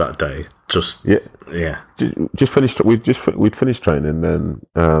remember that day? Just finished. We'd finished training, then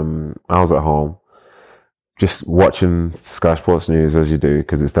I was at home, just watching Sky Sports News as you do,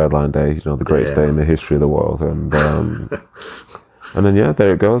 because it's deadline day, the greatest day in the history of the world. And, and then,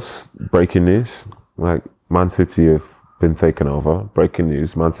 there it goes. Breaking news. Like, Man City have been taken over. Breaking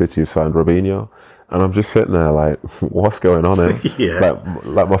news: Man City have signed Robinho, and I'm just sitting there like, what's going on here?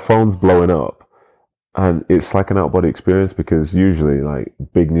 Like my phone's blowing up, and it's like an out-body experience, because usually like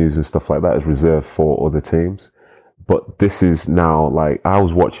big news and stuff like that is reserved for other teams, but this is now like, I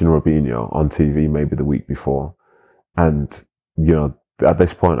was watching Robinho on TV maybe the week before, and at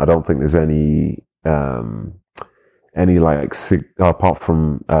this point I don't think there's any like, apart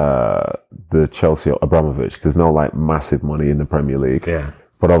from the Chelsea Abramovich, there's no like massive money in the Premier League. Yeah.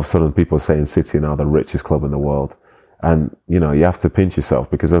 But all of a sudden people are saying City are now the richest club in the world. And, you have to pinch yourself,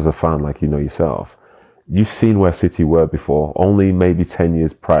 because as a fan, like, yourself, you've seen where City were before. Only maybe 10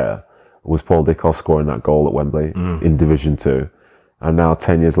 years prior was Paul Dickoff scoring that goal at Wembley in Division 2. And now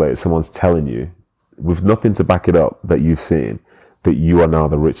 10 years later, someone's telling you, with nothing to back it up, that you've seen, that you are now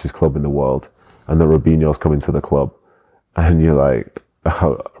the richest club in the world, and that Robinho's coming to the club. And you're like,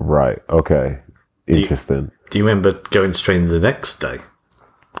 oh, right, okay, interesting. Do you remember going to training the next day?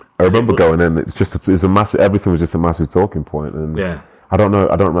 I remember going in. It's a massive. Everything was just a massive talking point, and I don't know.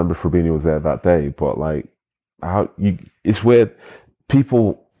 I don't remember if Robinho was there that day, but like, it's weird.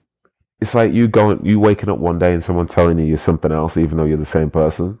 People, it's like you waking up one day and someone telling you you're something else, even though you're the same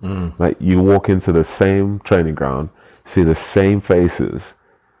person. Like, you walk into the same training ground, see the same faces,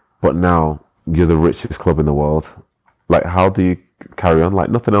 but now you're the richest club in the world. Like, how do you carry on? Like,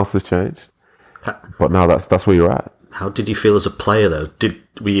 nothing else has changed. But now that's where you're at. How did you feel as a player, though?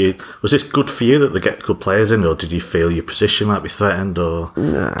 Was this good for you that they get good players in, or did you feel your position might be threatened, or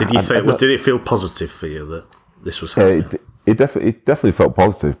did it feel positive for you that this was happening? It definitely felt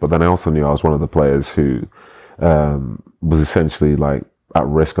positive, but then I also knew I was one of the players who was essentially like at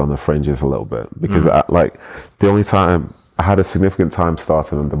risk on the fringes a little bit, because the only time I had a significant time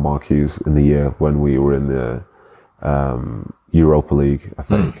starting under Mark Hughes in the year when we were in the Europa League, I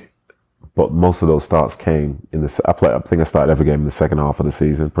think. But most of those starts came in the. I think I started every game in the second half of the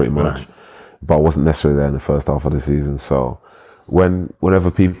season, pretty much. Right. But I wasn't necessarily there in the first half of the season. So whenever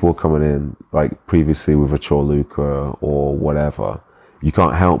people were coming in, like previously with Achor Luka or whatever, you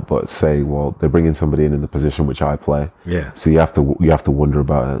can't help but say, well, they're bringing somebody in the position which I play. Yeah. So you have to wonder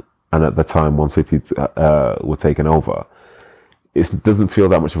about it. And at the time, when City were taking over, it doesn't feel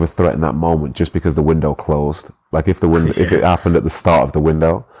that much of a threat in that moment, just because the window closed. Like if if it happened at the start of the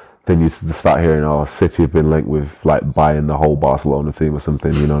window, then you start hearing, oh, City have been linked with like buying the whole Barcelona team or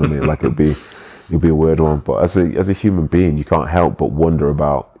something. You know what I mean? Like it'd be a weird one. But as a human being, you can't help but wonder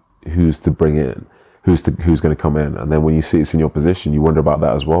about who's to bring in, who's going to come in. And then when you see it's in your position, you wonder about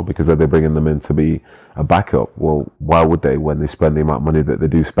that as well, because are they bringing them in to be a backup? Well, why would they, when they spend the amount of money that they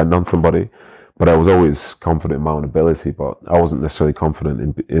do spend on somebody? But I was always confident in my own ability, but I wasn't necessarily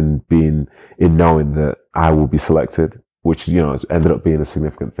confident in knowing that I will be selected, which, you know, ended up being a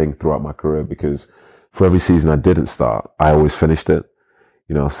significant thing throughout my career, because for every season I didn't start, I always finished it.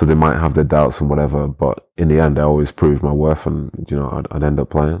 You know, so they might have their doubts and whatever, but in the end, I always proved my worth, and, you know, I'd end up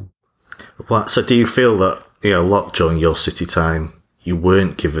playing. Well, so do you feel that, you know, a lot during your City time, you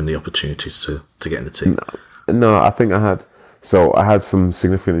weren't given the opportunities to get in the team? No, I think I had some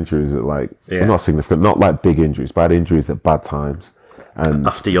significant injuries that, like, well, not significant, not like big injuries, but I had injuries at bad times. And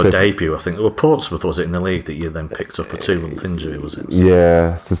after your debut, I think, well, Portsmouth, was it, in the league that you then picked up a 2-month injury, was it? So,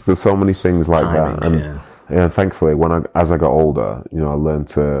 yeah, there's so many things like timing, that. And thankfully, as I got older, you know, I learned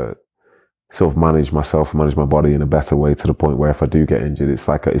to sort of manage myself, manage my body in a better way, to the point where if I do get injured, it's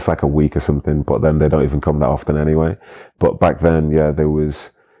like a week or something, but then they don't even come that often anyway. But back then,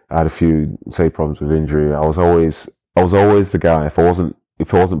 I had a few, problems with injury. I was always the guy. If I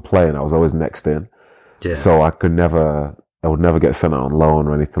wasn't playing, I was always next in. Yeah. So I would never get sent out on loan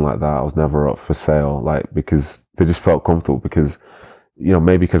or anything like that. I was never up for sale, like, because they just felt comfortable, because, you know,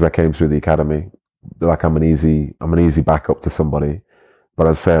 maybe because I came through the academy, like I'm an easy backup to somebody. But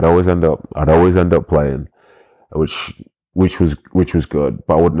I'd say I'd always end up playing, which was good.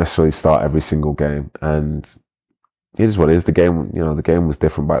 But I wouldn't necessarily start every single game. And it is what it is. The game was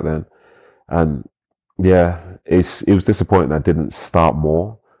different back then. And it was disappointing I didn't start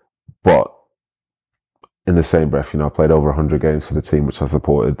more. But in the same breath, you know, I played over 100 games for the team which I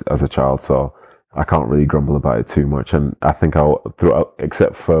supported as a child, so I can't really grumble about it too much. And I think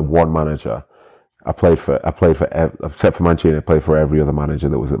except for one manager, I played for except for Mancini, I played for every other manager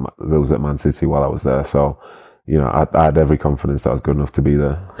that was at Man City while I was there. So, you know, I had every confidence that I was good enough to be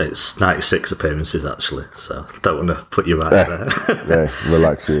there. It's 96 appearances, actually, so I don't want to put you right there. Yeah,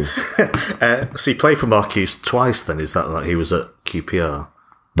 relax you. So you played for Mark Hughes twice then, is that right? He was at QPR.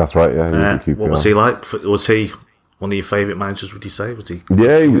 That's right, yeah. He was at QPR. What was he like? Was he one of your favourite managers, would you say? Was he?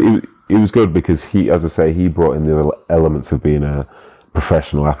 Yeah, he was good, because he brought in the elements of being a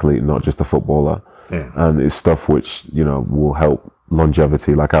professional athlete, not just a footballer. Yeah. And it's stuff which, you know, will help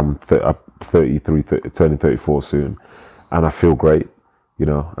longevity. Like I'm 33, turning 34 soon, and I feel great, you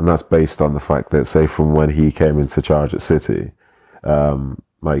know, and that's based on the fact that, say, from when he came into charge at City,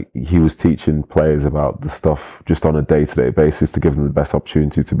 like he was teaching players about the stuff just on a day-to-day basis to give them the best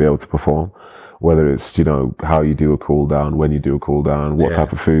opportunity to be able to perform. Whether it's, you know, how you do a cool down, when you do a cool down, what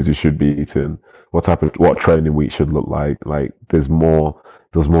type of foods you should be eating, what training week should look like. Like there was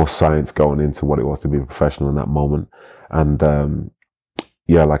more science going into what it was to be a professional in that moment. And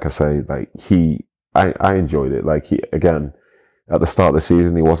like I say, like I enjoyed it. Like again, at the start of the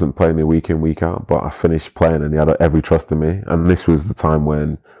season, he wasn't playing me week in, week out, but I finished playing and he had every trust in me. And this was the time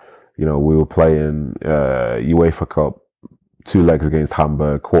when, you know, we were playing UEFA Cup, 2 legs against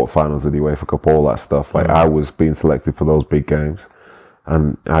Hamburg, quarterfinals of the UEFA Cup, all that stuff. Like I was being selected for those big games,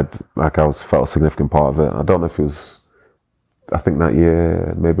 and I felt a significant part of it. I don't know if it was, I think that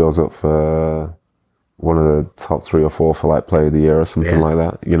year maybe I was up for one of the top 3 or 4 for like Player of the Year or something like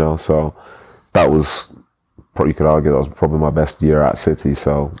that. You know, so that was probably, you could argue that was probably my best year at City.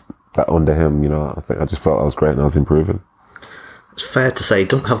 So that under him, you know, I just felt I was great and I was improving. It's fair to say he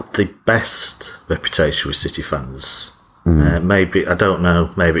don't have the best reputation with City fans. Maybe, I don't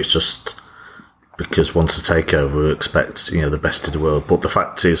know, maybe it's just because once the takeover, we expect the best in the world. But the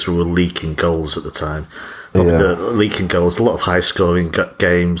fact is, we were leaking goals at the time. The leaking goals, a lot of high scoring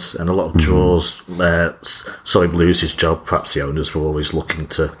games, and a lot of draws. Saw him lose his job. Perhaps the owners were always looking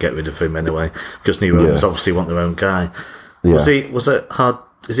to get rid of him anyway, because new owners obviously want their own guy. Yeah. Was it hard?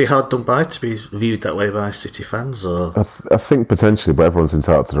 Is he hard done by to be viewed that way by City fans? Or I think potentially, but everyone's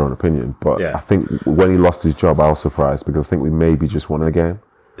entitled to their own opinion. But I think when he lost his job, I was surprised because I think we maybe just won a game.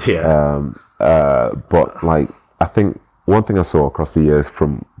 Yeah. But like, I think one thing I saw across the years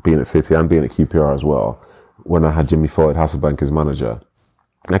from being at City and being at QPR as well, when I had Jimmy Floyd Hasselbank as manager,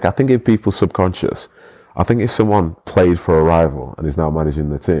 like I think if people subconscious, I think if someone played for a rival and is now managing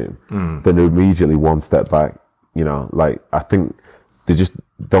the team, then they're immediately one step back. Like I think they just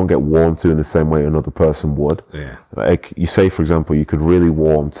don't get warmed to in the same way another person would. Yeah. Like you say, for example, you could really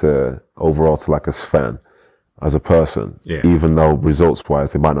warm to overall to like a Sven as a person, even though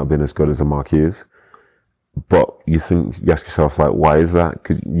results-wise they might not have been as good as a Mark Hughes. But you ask yourself, like, why is that?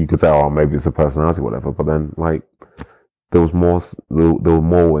 You could say, oh, maybe it's a personality, whatever. But then, like, there were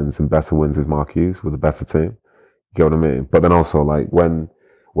more wins and better wins with Mark Hughes with a better team. You get what I mean? But then also, like, when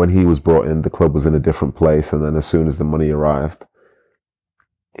he was brought in, the club was in a different place, and then as soon as the money arrived,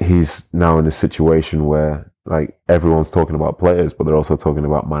 he's now in a situation where, like, everyone's talking about players, but they're also talking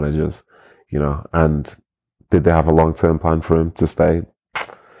about managers, and did they have a long-term plan for him to stay?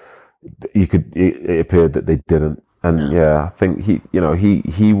 It appeared that they didn't. And I think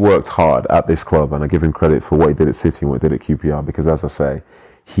he worked hard at this club, and I give him credit for what he did at City and what he did at QPR, because as I say,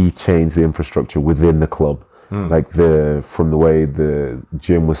 he changed the infrastructure within the club. Like from the way the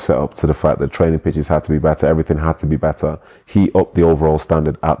gym was set up to the fact that training pitches had to be better, everything had to be better. He upped the overall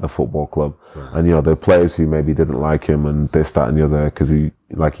standard at the football club. Right. And the players who maybe didn't like him and this, that, and the other, because he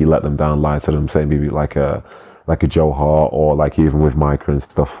let them down, lied to them, saying maybe like a Joe Hart or like even with Micah and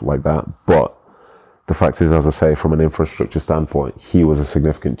stuff like that. But the fact is, as I say, from an infrastructure standpoint, he was a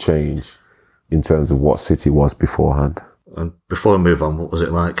significant change in terms of what City was beforehand. And before I move on, what was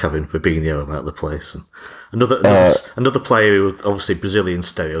it like having Fabinho about the place? And another player who was obviously Brazilian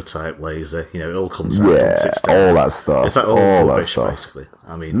stereotype, lazy. It all comes out. All that stuff. Is that all rubbish, basically?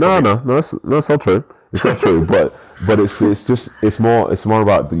 I mean, no, it's not true. It's not true, but it's more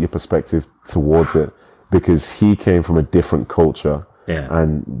about your perspective towards it, because he came from a different culture,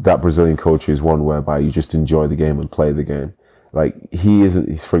 and that Brazilian culture is one whereby you just enjoy the game and play the game. Like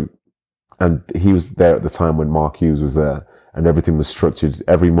and he was there at the time when Mark Hughes was there, and everything was structured.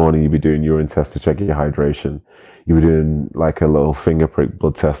 Every morning you'd be doing urine tests to check your hydration. You were doing like a little finger prick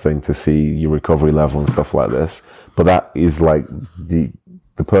blood test thing to see your recovery level and stuff like this. But that is like the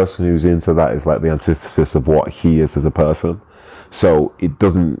person who's into that is like the antithesis of what he is as a person. So it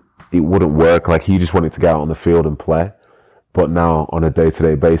wouldn't work. Like he just wanted to get out on the field and play. But now on a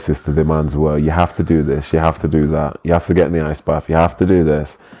day-to-day basis, the demands were, you have to do this, you have to do that, you have to get in the ice bath, you have to do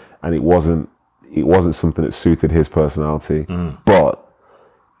this. And it wasn't something that suited his personality. But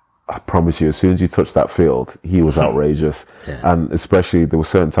I promise you, as soon as you touched that field, he was outrageous. And especially, there were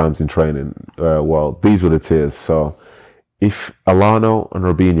certain times in training, these were the tiers. So if Alano and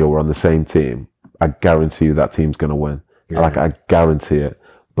Robinho were on the same team, I guarantee you that team's going to win. Like, I guarantee it.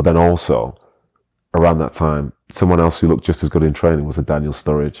 But then also, around that time, someone else who looked just as good in training was a Daniel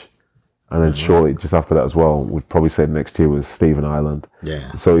Sturridge. And then shortly, just after that as well, we'd probably say the next tier was Stephen Ireland.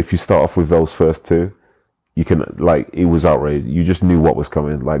 Yeah. So if you start off with those first two, you can, like, it was outrageous. You just knew what was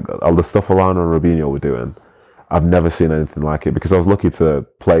coming. Like, all the stuff Alano and Robinho were doing, I've never seen anything like it, because I was lucky to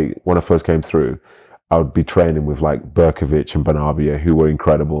play, when I first came through, I would be training with, like, Berkovic and Benabia, who were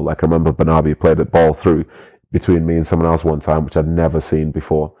incredible. Like, I remember Benabia played a ball through between me and someone else one time, which I'd never seen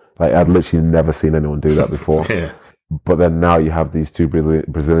before. Like, I'd literally never seen anyone do that before. But then now you have these two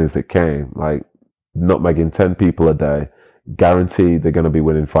Brazilians that came, like, nutmegging 10 people a day, guaranteed they're going to be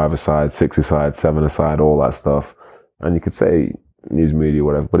winning 5-a-side, 6-a-side, 7-a-side, all that stuff. And you could say news media,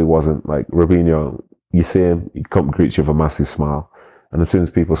 whatever, but it wasn't. Like, Robinho, you see him, he come greet you with a massive smile. And as soon as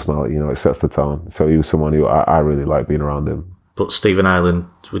people smile, it sets the tone. So he was someone who I really liked being around him. But Stephen Ireland,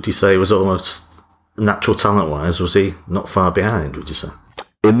 would you say, was almost natural talent-wise, was he not far behind, would you say?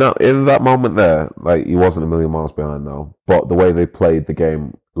 In that moment there, like, he wasn't a million miles behind, though. But the way they played the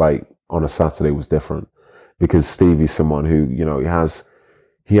game, like, on a Saturday was different, because Stevie's someone who,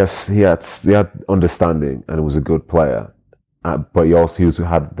 he had understanding and was a good player, but he also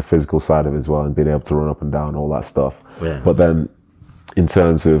had the physical side of it as well, and being able to run up and down, all that stuff. Yeah. But then, in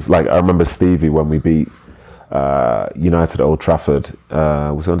terms of, like, I remember Stevie when we beat United at Old Trafford.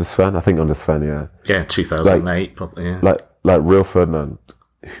 Was it under Sven? I think under Sven, yeah. Yeah, 2008, probably. Yeah. Like Rio Ferdinand.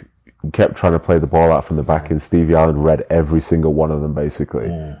 kept trying to play the ball out from the back, and Stevie Allen read every single one of them basically,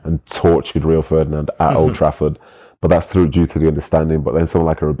 and tortured Rio Ferdinand at Old Trafford. But that's due to the understanding. But then someone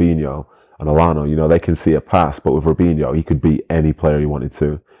like a Robinho and Alano, you know, they can see a pass. But with Robinho, he could beat any player he wanted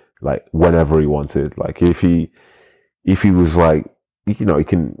to, like whenever he wanted. Like if he was like, you know, he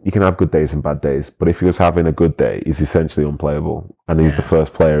can have good days and bad days, but if he was having a good day, he's essentially unplayable. And he's the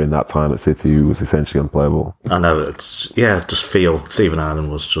first player in that time at City who was essentially unplayable. I know, just feel Stephen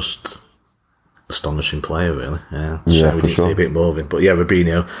Ireland was just astonishing player, really. Yeah, we didn't see a bit more of him. But yeah,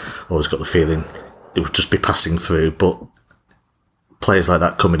 Robinho, always got the feeling it would just be passing through, but players like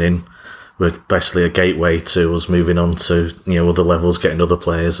that coming in were basically a gateway to us moving on to, you know, other levels, getting other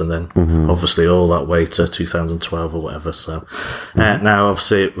players, and then obviously all that way to 2012 or whatever. So now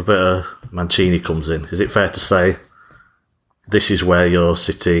obviously Roberto Mancini comes in. Is it fair to say this is where your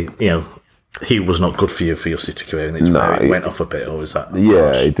City, you know, he was not good for your City career, and it's where it went off a bit, or is that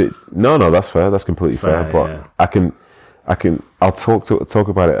harsh? It did. No, that's fair. That's completely fair. But yeah. I'll talk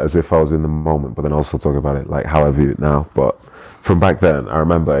about it as if I was in the moment, but then also talk about it like how I view it now. But from back then, I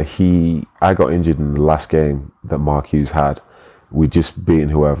remember I got injured in the last game that Mark Hughes had. We just beaten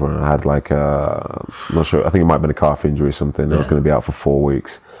whoever, and I had like I'm not sure, I think it might have been a calf injury or something. Yeah. I was going to be out for 4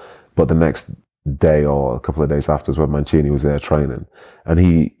 weeks. But the next day or a couple of days after is when Mancini was there training.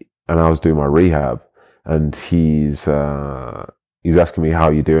 And I was doing my rehab, and he's asking me, how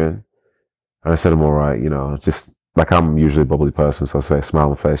are you doing? And I said, I'm all right, you know, just like I'm usually a bubbly person, so I say, smile on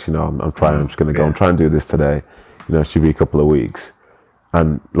my face, you know, I'm trying, I'm just going to go and try and do this today. You know, it should be a couple of weeks.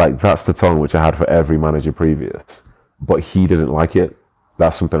 And like, that's the tone which I had for every manager previous. But he didn't like it.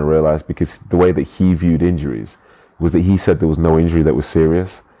 That's something I realized, because the way that he viewed injuries was that he said there was no injury that was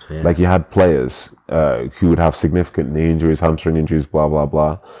serious. Yeah. Like, you had players who would have significant knee injuries, hamstring injuries, blah, blah,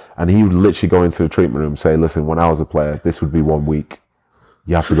 blah. And he would literally go into the treatment room and say, listen, when I was a player, this would be 1 week.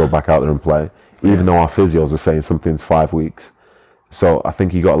 You have to go back out there and play. Even though our physios are saying something's 5 weeks. So I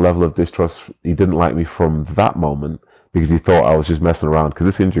think he got a level of distrust. He didn't like me from that moment, because he thought I was just messing around, because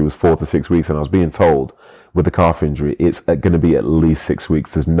this injury was 4 to 6 weeks, and I was being told with the calf injury, it's going to be at least 6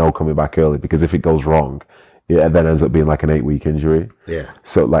 weeks. There's no coming back early, because if it goes wrong, it then ends up being like an 8-week injury. Yeah.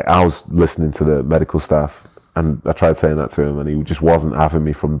 So like, I was listening to the medical staff, and I tried saying that to him, and he just wasn't having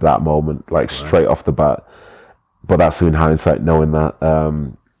me from that moment, like straight off the bat. But that's in hindsight, knowing that.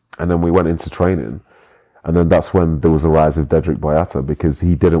 And then we went into training. And then that's when there was the rise of Dedrick Boyata, because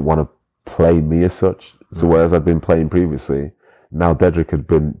he didn't want to play me as such. So whereas I'd been playing previously, now Dedrick had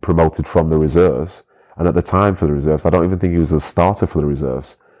been promoted from the reserves. And at the time for the reserves, I don't even think he was a starter for the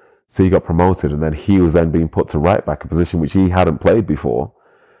reserves. So he got promoted, and then he was then being put to right back, a position which he hadn't played before.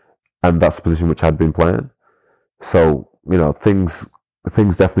 And that's the position which I'd been playing. So, you know, things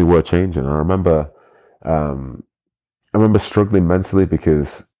definitely were changing. I remember struggling mentally,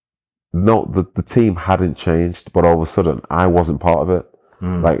 because the team hadn't changed, but all of a sudden I wasn't part of it.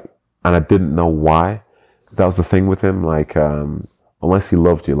 Like, and I didn't know why. That was the thing with him. Like, unless he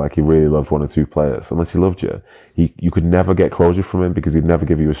loved you, like he really loved one or two players, unless he loved you, you could never get closure from him, because he'd never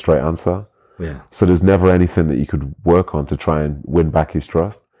give you a straight answer. Yeah. So there's never anything that you could work on to try and win back his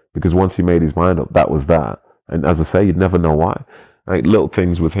trust, because once he made his mind up, that was that. And as I say, you'd never know why. Like, little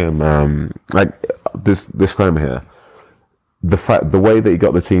things with him, like this disclaimer here. The way that he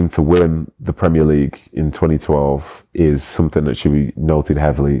got the team to win the Premier League in 2012 is something that should be noted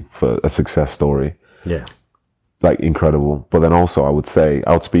heavily for a success story. Yeah. Like, incredible. But then also, I would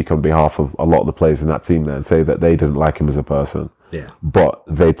speak on behalf of a lot of the players in that team there and say that they didn't like him as a person. Yeah. But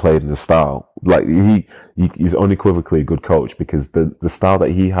they played in a style. Like, he's unequivocally a good coach, because the style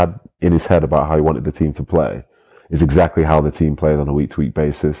that he had in his head about how he wanted the team to play is exactly how the team played on a week-to-week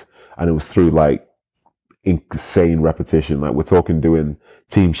basis. And it was through, like, insane repetition. Like, we're talking doing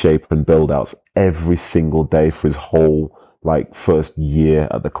team shape and build-outs every single day for his whole, like, first year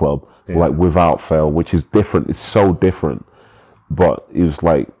at the club. Yeah. Like, without fail, which is different. It's so different. But it was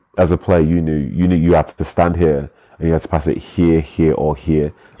like, as a player, you knew you had to stand here, and you had to pass it here, or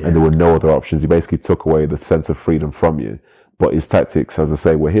here. Yeah. And there were no other options. He basically took away the sense of freedom from you. But his tactics, as I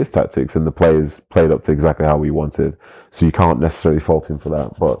say, were his tactics, and the players played up to exactly how he wanted. So you can't necessarily fault him for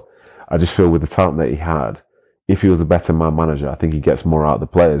that. But I just feel with the talent that he had, if he was a better man manager, I think he gets more out of the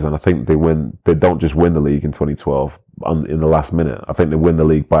players. And I think they don't just win the league in 2012 in the last minute. I think they win the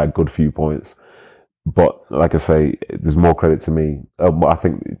league by a good few points. But like I say, there's more credit to me. I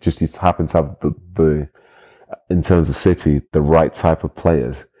think it just happened to have the in terms of City, the right type of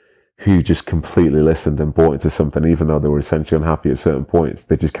players who just completely listened and bought into something, even though they were essentially unhappy at certain points.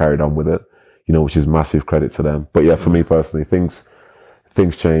 They just carried on with it, you know, which is massive credit to them. But yeah, for me personally, things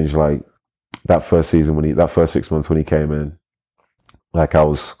changed. Like, that first season, that first 6 months when he came in, like,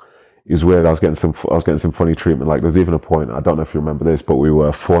 it was weird. I was getting some funny treatment. Like, there was even a point, I don't know if you remember this, but we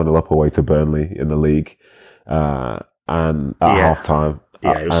were 4-0 up away to Burnley in the league, and at half time.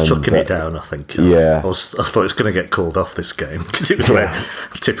 Yeah, it was chucking it down, I think. Yeah. I thought it was going to get called off this game because it was very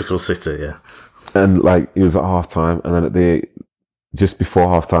typical City, yeah. And like, it was at half time, and then just before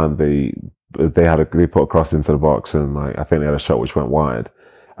half time, they put a cross into the box, and like, I think they had a shot which went wide.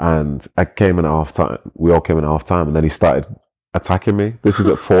 And I came in at half time. We all came in at half time, and then he started attacking me. This was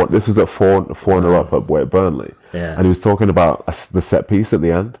at 4-0 up at Burnley. Yeah. And he was talking about the set piece at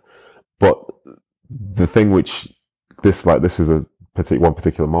the end. But the thing which this is one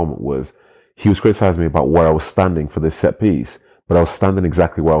particular moment was, he was criticizing me about where I was standing for this set piece, but I was standing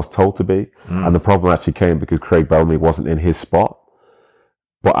exactly where I was told to be. And the problem actually came because Craig Bellamy wasn't in his spot,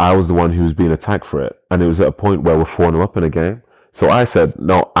 but I was the one who was being attacked for it. And it was at a point where we're 4-0 up in a game. So I said,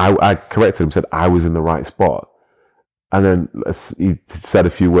 no, I corrected him, said I was in the right spot. And then he said a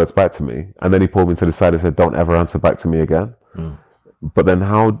few words back to me. And then he pulled me to the side and said, don't ever answer back to me again. But then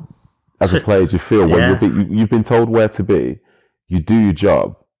how, as a player, do you feel when you've been told where to be, you do your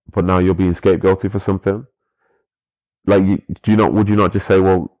job, but now you're being scapegoated for something? Like, would you not just say,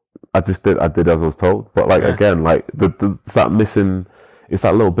 well, I did as I was told? But like, again, like, it's that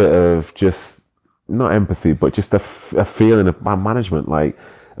little bit of just, not empathy, but just a feeling of management, like,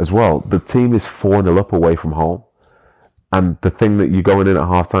 as well. The team is 4-0 up away from home. And the thing that you're going in at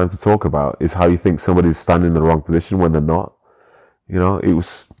halftime to talk about is how you think somebody's standing in the wrong position when they're not. You know, it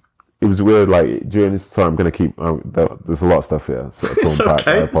was weird. Like, during this time, I'm going to keep. There's a lot of stuff here, so it's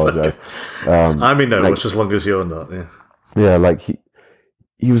okay. I apologize. Okay. I'm in no rush as long as you're not. Yeah. Yeah, like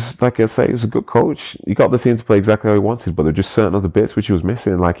he was, like I say, he was a good coach. He got the team to play exactly how he wanted, but there were just certain other bits which he was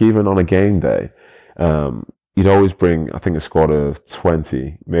missing. Like, even on a game day, you'd always bring, I think, a squad of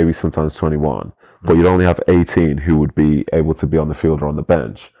 20, maybe sometimes 21. But you'd only have 18 who would be able to be on the field or on the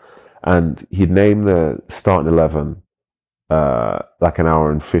bench. And he'd name the starting 11 like an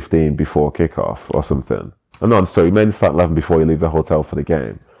hour and 15 before kickoff or something. Oh, no, so he made the starting 11 before you leave the hotel for the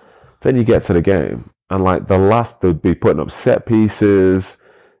game. Then you get to the game, and like they'd be putting up set pieces,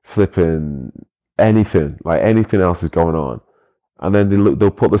 flipping anything, like anything else is going on. And then they'll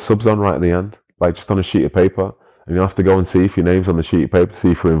put the subs on right at the end, like just on a sheet of paper. And you have to go and see if your name's on the sheet of paper to see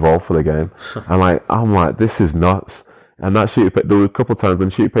if you're involved for the game. And I'm like, this is nuts. And that sheet of paper, there were a couple of times on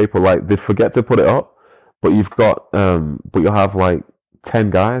the sheet of paper, like, they'd forget to put it up, but you'll have like 10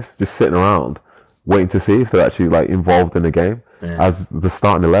 guys just sitting around waiting to see if they're actually like involved in the game, as the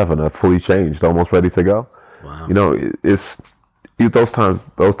starting 11 are fully changed, almost ready to go. Wow. You know, those times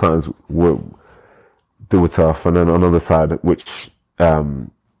they were tough. And then on the other side, which,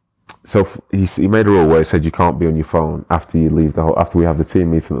 so he made a rule where he said you can't be on your phone after you leave after we have the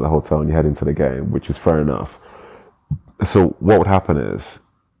team meeting at the hotel and you head into the game, which is fair enough. So what would happen is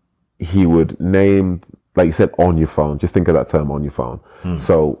he would name, like you said, on your phone. Just think of that term, on your phone.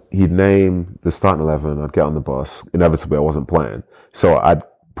 So he'd name the starting 11. I'd get on the bus. Inevitably, I wasn't playing, so I'd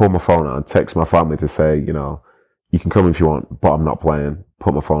pull my phone out and text my family to say, you know, you can come if you want, but I'm not playing.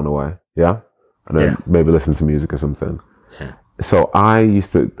 Put my phone away, and then maybe listen to music or something. Yeah. So I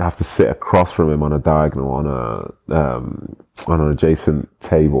used to have to sit across from him on a diagonal on an adjacent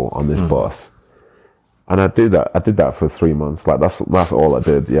table on this bus, and I did that for 3 months. Like that's all I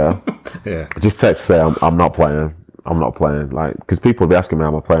did. Yeah. Yeah. Just text say I'm not playing. Like, because people would be asking me,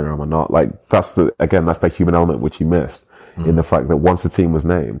 am I playing or am I not? Like, that's the human element which he missed in the fact that once the team was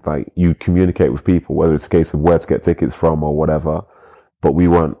named, like, you communicate with people, whether it's a case of where to get tickets from or whatever, but we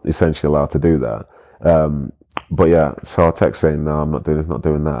weren't essentially allowed to do that. But yeah, so I text saying, no, I'm not doing this, not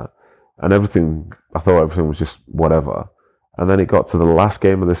doing that. And I thought everything was just whatever. And then it got to the last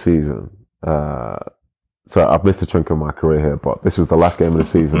game of the season. So I've missed a chunk of my career here, but this was the last game of the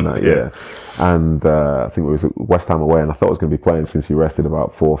season that year. And I think it was West Ham away, and I thought I was going to be playing since he rested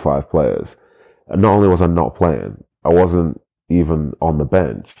about 4 or 5 players. And not only was I not playing, I wasn't even on the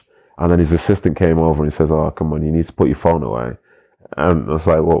bench. And then his assistant came over and he says, oh, come on, you need to put your phone away. And I was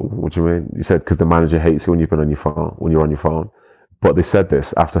like, well, what do you mean? He said, because the manager hates you when you're on your phone. But they said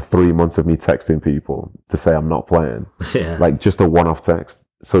this after 3 months of me texting people to say I'm not playing. Yeah. Like, just a one-off text.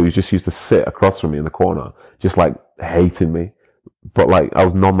 So he just used to sit across from me in the corner, just like hating me. But like, I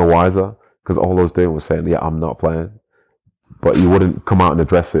was none the wiser, because all I was doing was saying, yeah, I'm not playing. But you wouldn't come out and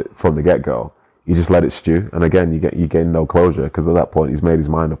address it from the get-go. You just let it stew. And again, you gain no closure, because at that point he's made his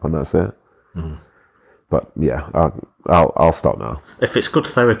mind up and that's it. But yeah, I'll stop now. If it's good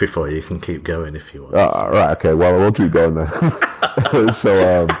therapy for you, you can keep going if you want. Right, okay. Well, we'll keep going then.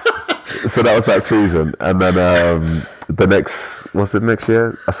 So that was that season, and then the next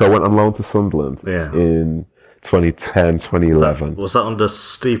year? So I went on loan to Sunderland in 2010, 2011. Was that under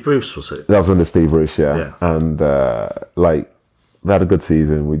Steve Bruce, was it? That was under Steve Bruce, yeah. Yeah. And we had a good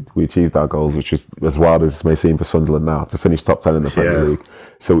season. We achieved our goals, which is as wild as it may seem for Sunderland now to finish top 10 in the Premier League.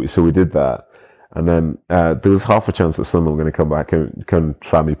 So we did that. And then there was half a chance that Sunderland were going to come back and can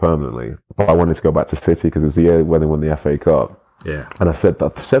sign me permanently. But I wanted to go back to City because it was the year when they won the FA Cup. Yeah. And I said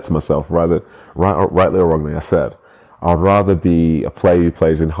to myself, rightly or wrongly, I said, I'd rather be a player who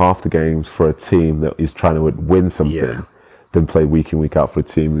plays in half the games for a team that is trying to win something than play week in, week out for a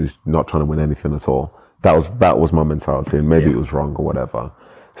team who's not trying to win anything at all. That was my mentality, and maybe it was wrong or whatever.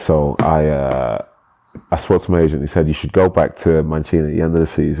 So I spoke to my agent. He said, you should go back to Mancini at the end of the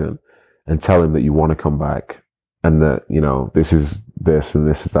season and tell him that you want to come back and that, this is this and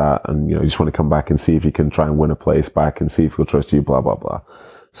this is that. And, you just want to come back and see if you can try and win a place back and see if he'll trust you, blah, blah, blah.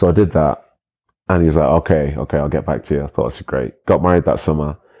 So I did that. And he was like, okay, I'll get back to you. I thought, this is great. Got married that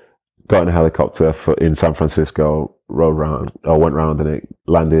summer, got in a helicopter in San Francisco, went round and it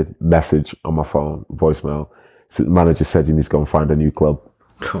landed, message on my phone, voicemail. So the manager said, you need to go and find a new club.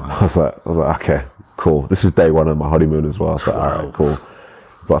 I was like, okay, cool. This is day one of my honeymoon as well. So all right, cool.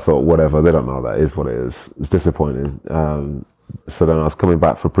 But I thought, whatever, they don't know, that is what it is. It's disappointing. So then I was coming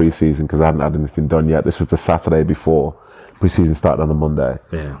back for pre-season because I hadn't had anything done yet. This was the Saturday before. Pre-season started on a Monday.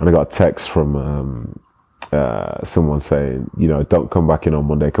 Yeah. And I got a text from someone saying, don't come back in on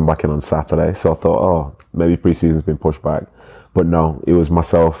Monday, come back in on Saturday. So I thought, maybe pre-season's been pushed back. But no, it was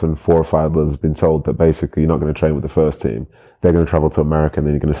myself and 4 or 5 others been told that basically you're not going to train with the first team. They're going to travel to America and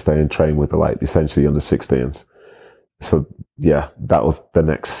then you're going to stay and train with essentially under 16s. So yeah, that was the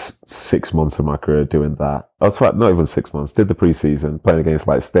next 6 months of my career doing that. Not even 6 months. Did the pre-season, playing against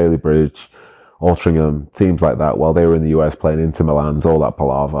Staley Bridge, Altrincham, teams like that, while they were in the US playing Inter Milan's, all that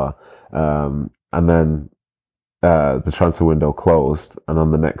palaver. And then the transfer window closed, and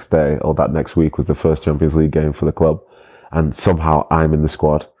on the next day, or that next week, was the first Champions League game for the club. And somehow I'm in the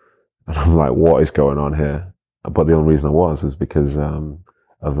squad. And I'm like, what is going on here? But the only reason I was because I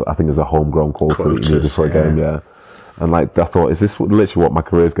think it was a homegrown quota that you needed for a game, yeah. And I thought, is this literally what my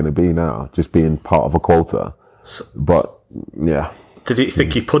career is going to be now? Just being part of a quota. But yeah. Did you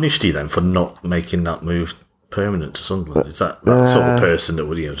think he punished you then for not making that move permanent to Sunderland? Is that sort of person that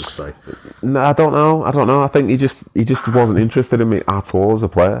would just say? No, I don't know. I think he just wasn't interested in me at all as a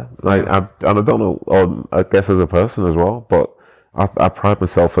player. I don't know, or I guess as a person as well. But I pride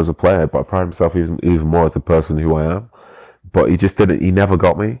myself as a player, but I pride myself even more as the person who I am. But he just didn't. He never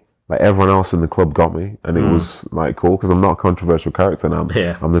got me. Everyone else in the club got me, and it was cool because I'm not a controversial character, and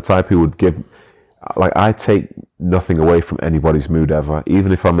I'm the type who would give. I take nothing away from anybody's mood ever.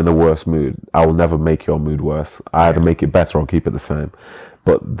 Even if I'm in the worst mood, I will never make your mood worse. I either make it better or keep it the same.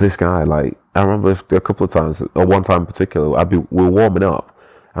 But this guy, I remember a couple of times, or one time in particular, we're warming up,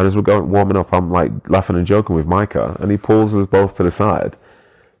 and as we're warming up, I'm laughing and joking with Micah, and he pulls us both to the side.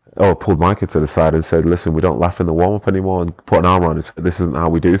 Pulled Micah to the side and said, listen, we don't laugh in the warm-up anymore, and put an arm around it and said, this isn't how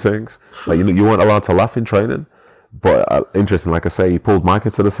we do things. You weren't allowed to laugh in training. But interesting, like I say, he pulled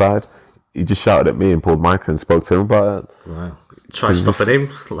Micah to the side. He just shouted at me and pulled Micah and spoke to him about it. Wow. Try stopping him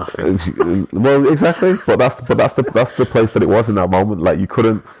laughing. Well, exactly. But that's the place that it was in that moment.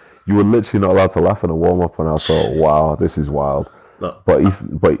 You were literally not allowed to laugh in a warm-up, and I thought, wow, this is wild. Look, but he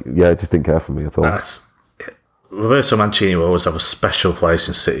just didn't care for me at all. Roberto Mancini will always have a special place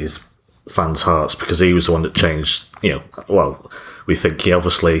in City's fans' hearts because he was the one that changed, we think he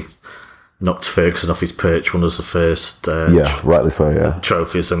obviously knocked Ferguson off his perch, won us the first rightly so,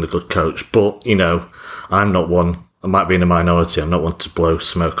 trophies, and a good coach. But, I'm not one, I might be in a minority, I'm not one to blow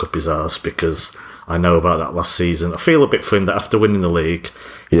smoke up his arse because I know about that last season. I feel a bit for him that after winning the league,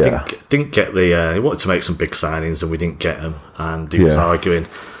 he didn't get he wanted to make some big signings and we didn't get them, and he was arguing.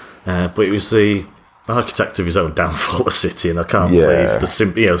 But it was the architect of his own downfall at City, and I can't believe at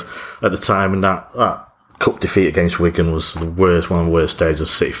the time, and that cup defeat against Wigan was one of the worst days as a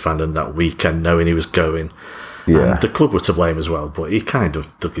City fan, and that weekend knowing he was going. And the club were to blame as well, but he kind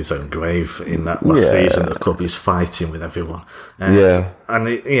of dug his own grave in that last season. The club is fighting with everyone. And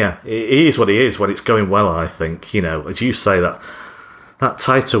it is what it is when it's going well, I think. As you say, that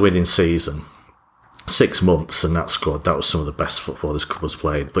title winning season, 6 months and that squad, that was some of the best football this club has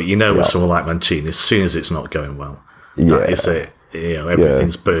played. But with someone like Mancini, as soon as it's not going well, that is it.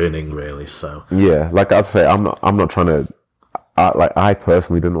 Everything's burning, really. So like I say, I'm not trying to. I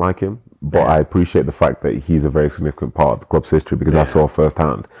personally didn't like him, but I appreciate the fact that he's a very significant part of the club's history because I saw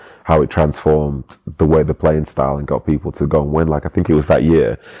firsthand how it transformed the way the playing style and got people to go and win. I think it was that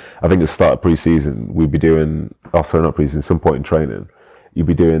year. I think at the start of pre-season, we'd be doing, not pre-season, some point in training. you'd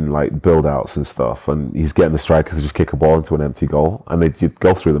be doing like build outs and stuff, and he's getting the strikers to just kick a ball into an empty goal, and you'd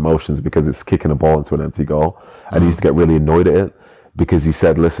go through the motions because it's kicking a ball into an empty goal, and he used to get really annoyed at it because he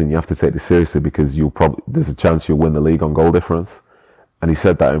said, "Listen, you have to take this seriously because there's a chance you'll win the league on goal difference." And he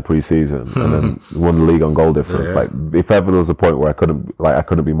said that in pre-season, and then won the league on goal difference. Yeah. Like, if ever there was a point where I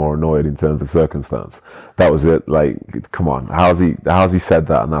couldn't be more annoyed in terms of circumstance, that was it. Like, come on, how's he said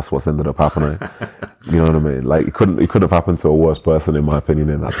that, and that's what's ended up happening? You know what I mean? Like, it couldn't have happened to a worse person, in my opinion,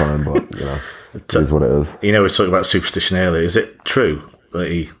 in that time. But it is what it is. You know, we talked about superstition earlier. Is it true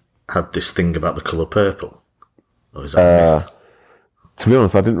that he had this thing about the colour purple, or is that a myth? To be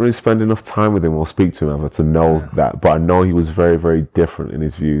honest, I didn't really spend enough time with him or speak to him ever to know that. But I know he was very, very different in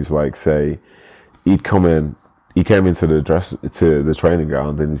his views. Like, say, he came into the training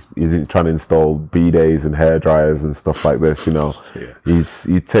ground, and he's trying to install B-days and hair dryers and stuff like this. You know,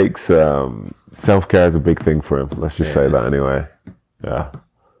 he takes self-care as a big thing for him. Let's just say that anyway.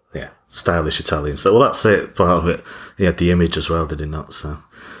 Yeah, stylish Italian. So, well, that's it. Part of it. He had the image as well, did he not? So.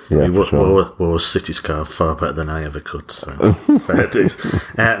 Yeah, he wore a City scarf far better than I ever could. So fair dues.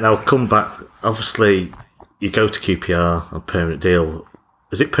 Now come back. Obviously, you go to QPR on a permanent deal.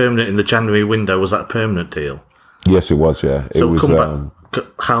 Is it permanent in the January window? Was that a permanent deal? Yes, it was. Yeah. So come back.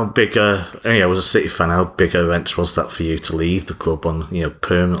 How big? I was a City fan. How big a wrench was that for you to leave the club on?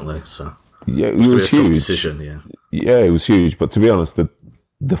 Permanently. So yeah, it was a huge. tough decision. Yeah, it was huge. But to be honest, the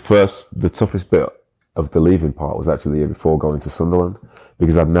toughest bit of the leaving part was actually the year before going to Sunderland.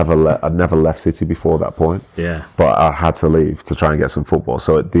 Because I'd never left City before that point. Yeah. But I had to leave to try and get some football.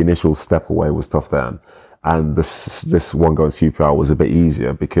 So the initial step away was tough then. And this one going to QPR was a bit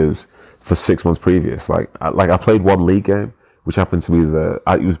easier because for 6 months previous, I played one league game, which happened to be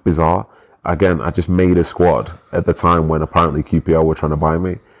it was bizarre. Again, I just made a squad at the time when apparently QPR were trying to buy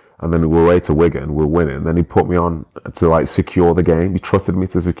me. And then we were away to Wigan, we were winning. And then he put me on to secure the game. He trusted me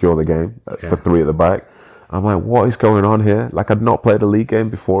to secure the game for 3 at the back. I'm like, what is going on here? Like, I'd not played a league game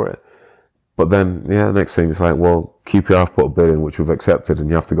before it. But then, next thing, it's like, well, QPR have put a bid in, which we've accepted, and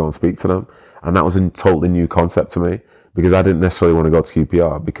you have to go and speak to them. And that was a totally new concept to me, because I didn't necessarily want to go to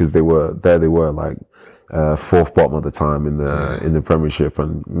QPR, because they were like, fourth bottom at the time in the Premiership.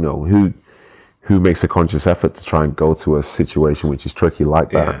 And, who makes a conscious effort to try and go to a situation which is tricky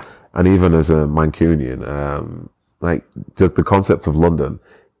like that? Yeah. And even as a Mancunian, the concept of London,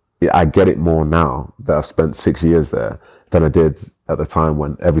 I get it more now that I've spent 6 years there than I did at the time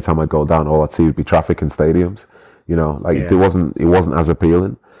when every time I go down, all I'd see would be traffic and stadiums. It wasn't as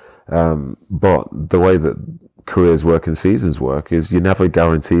appealing. But the way that careers work and seasons work is you're never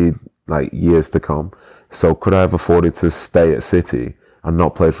guaranteed years to come. So could I have afforded to stay at City and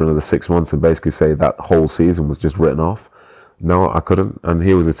not play for another 6 months and basically say that whole season was just written off? No, I couldn't. And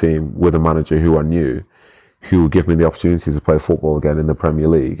here was a team with a manager who I knew, who would give me the opportunity to play football again in the Premier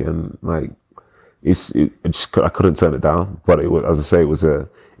League, and I couldn't turn it down. But it was, as I say, it was a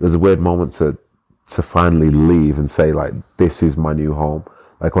weird moment to finally leave and say this is my new home.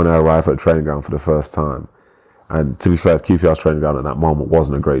 Like when I arrived at a training ground for the first time, and to be fair, QPR's training ground at that moment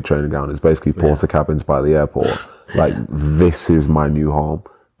wasn't a great training ground. It's basically porter cabins by the airport. This is my new home.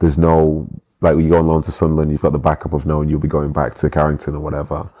 There's no when you go on loan to Sunderland, you've got the backup of knowing you'll be going back to Carrington or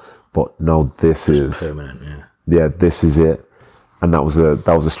whatever. But no, this is permanent. This is it. And that was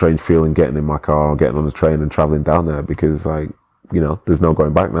a strange feeling getting in my car or getting on the train and traveling down there, because there's no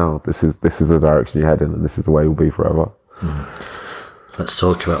going back now. This is the direction you're heading, and this is the way it will be forever. Let's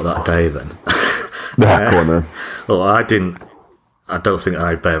talk about that day then. Go on then. Well, I don't think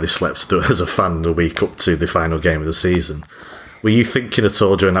I barely slept as a fan the week up to the final game of the season. Were you thinking at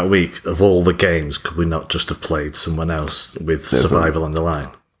all during that week of all the games, could we not just have played someone else with survival on the line?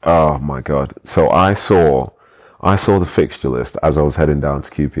 Oh my God. So I saw the fixture list as I was heading down to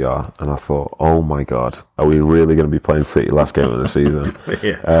QPR, and I thought, oh my God, are we really going to be playing City last game of the season?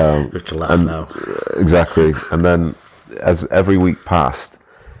 We can laugh now. Exactly. And then as every week passed,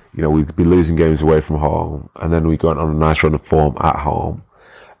 we'd be losing games away from home, and then we got on a nice run of form at home.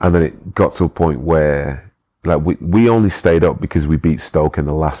 And then it got to a point where we only stayed up because we beat Stoke in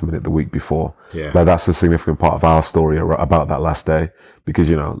the last minute the week before. Yeah. That's a significant part of our story about that last day, because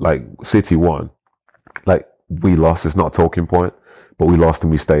City won, we lost. It's not a talking point, but we lost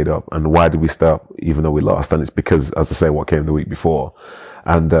and we stayed up. And why did we stay up even though we lost? And it's because, as I say, what came the week before.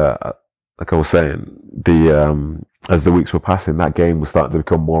 And like I was saying, as the weeks were passing, that game was starting to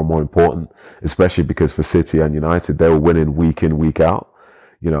become more and more important, especially because for City and United, they were winning week in, week out.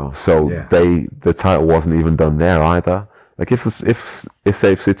 The title wasn't even done there either. If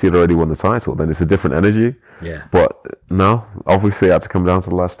Safe City had already won the title, then it's a different energy. Yeah. But no, obviously it had to come down to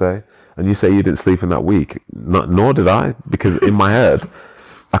the last day. and you say you didn't sleep in that week. Nor did I, because in my head,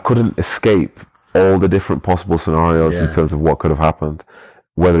 I couldn't escape all the different possible scenarios in terms of what could have happened.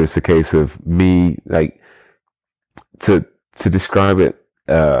 Whether it's a case of me, like, to describe it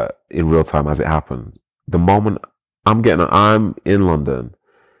in real time as it happened. The moment I'm in London,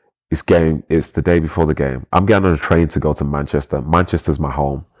 it's the day before the game. I'm getting on a train to go to Manchester. Manchester's my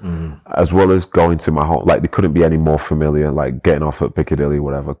home, as well as going to my home. Like, they couldn't be any more familiar. Like, getting off at Piccadilly,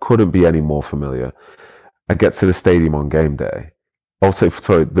 whatever, couldn't be any more familiar. I get to the stadium on game day.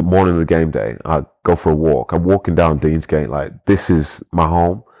 Sorry, the morning of the game day, I go for a walk. I'm walking down Deansgate, like, this is my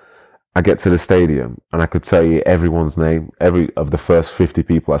home. I get to the stadium, and I could tell you everyone's name, every of the first 50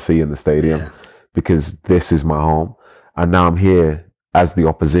 people I see in the stadium, because this is my home. And now I'm here as the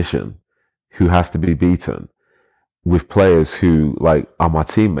opposition who has to be beaten with players who, like, are my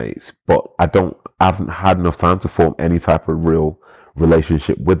teammates, but I haven't had enough time to form any type of real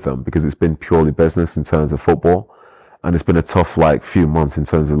relationship with them, because it's been purely business in terms of football. And it's been a tough, like, few months in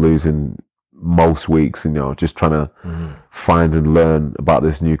terms of losing most weeks and, just trying to find and learn about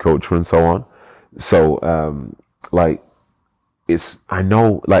this new culture and so on. So, I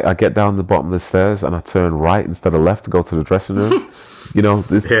know, like, I get down the bottom of the stairs and I turn right instead of left to go to the dressing room.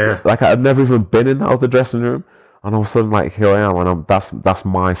 Like, I've never even been in that other dressing room, and all of a sudden, like, here I am, and that's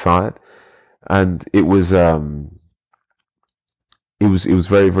my side. And it was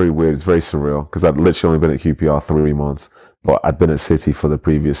very, very weird. It's very surreal, because I'd literally only been at QPR 3 months, but I'd been at City for the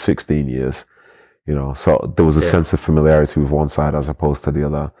previous 16 years, so there was a sense of familiarity with one side as opposed to the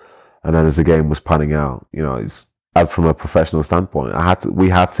other. And then as the game was panning out, from a professional standpoint, we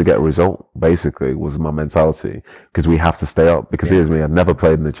had to get a result, basically, was my mentality, because we have to stay up. Because here's me, I've never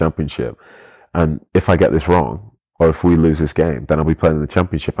played in the Championship, and if I get this wrong, or if we lose this game, then I'll be playing in the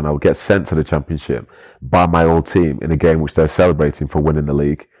Championship, and I will get sent to the Championship by my old team in a game which they're celebrating for winning the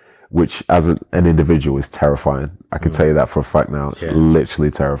league, which as an individual is terrifying. I can tell you that for a fact now. It's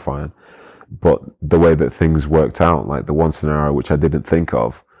literally terrifying. But the way that things worked out, like the one scenario which I didn't think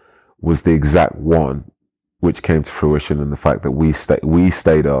of, was the exact one which came to fruition, and the fact that we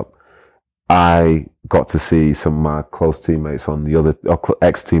stayed up. I got to see some of my close teammates on the other, or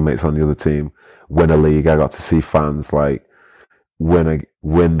ex-teammates on the other team, win a league. I got to see fans, like, win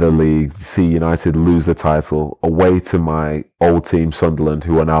the league, see United lose the title away to my old team Sunderland,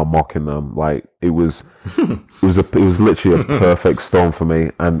 who are now mocking them. Like, it was literally a perfect storm for me.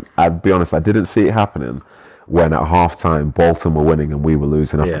 And I'd be honest, I didn't see it happening when at halftime Bolton were winning and we were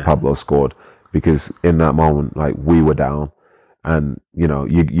losing after Pablo scored, because in that moment, like, we were down. And,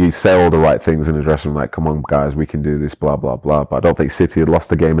 you say all the right things in the dressing room, like, come on, guys, we can do this, blah, blah, blah. But I don't think City had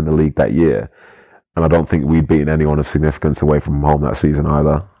lost a game in the league that year. And I don't think we'd beaten anyone of significance away from home that season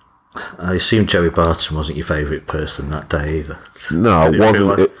either. I assume Joey Barton wasn't your favourite person that day either. No,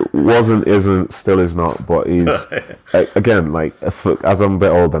 wasn't, isn't, still is not. But he's, again, like, as I'm a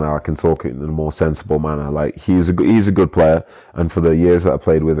bit older now, I can talk it in a more sensible manner. Like, he's a good player. And for the years that I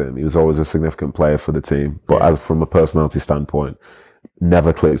played with him, he was always a significant player for the team. But as from a personality standpoint,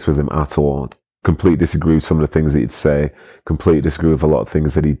 never clicked with him at all. Completely disagree with some of the things that he'd say. Completely disagree with a lot of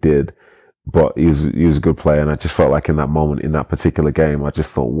things that he did. But he was a good player, and I just felt like in that moment, in that particular game, I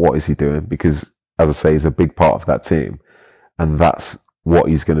just thought, what is he doing? Because, as I say, he's a big part of that team, and that's what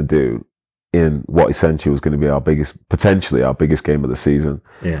he's going to do in what essentially was going to be potentially our biggest game of the season.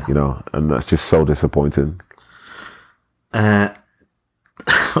 Yeah, and that's just so disappointing. That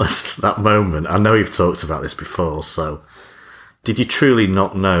moment, I know you've talked about this before. So, did you truly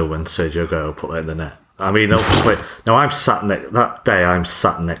not know when Sergio Aguero put that in the net? I mean, obviously, now I'm sat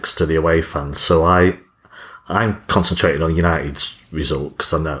next to the away fans, so I'm concentrating on United's result,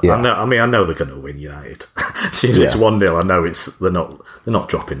 because I know they're going to win. United. As soon as it's 1-0, I know they're not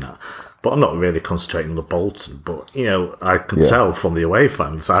dropping that. But I'm not really concentrating on the Bolton. But I can tell from the away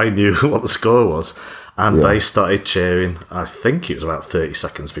fans, I knew what the score was, and they started cheering. I think it was about 30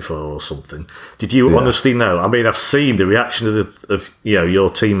 seconds before or something. Did you honestly know? I mean, I've seen the reaction of your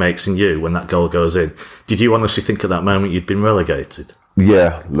teammates and you when that goal goes in. Did you honestly think at that moment you'd been relegated?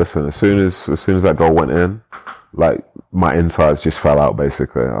 Yeah, listen. As soon as that goal went in, like, my insides just fell out.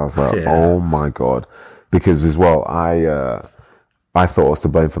 Basically, I was like, "Oh my god!" Because as well, I thought I was to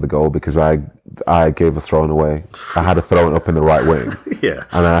blame for the goal, because I gave a throw away. I had a throw up in the right wing.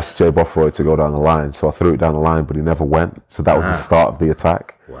 And I asked Jay Bothroyd to go down the line. So I threw it down the line, but he never went. So that was the start of the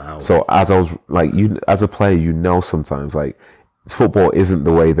attack. Wow. So as I was, like, as a player, sometimes, like, football isn't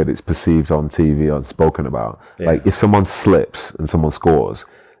the way that it's perceived on TV or spoken about. Like, if someone slips and someone scores,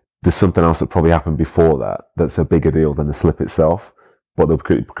 there's something else that probably happened before that's a bigger deal than the slip itself. But they'll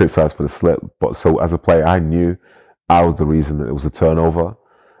criticize for the slip. But so as a player, I knew I was the reason that it was a turnover.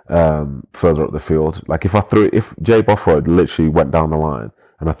 further up the field. Like if Jay Bothroyd literally went down the line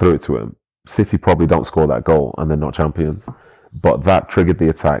and I threw it to him, City probably don't score that goal and they're not champions. But that triggered the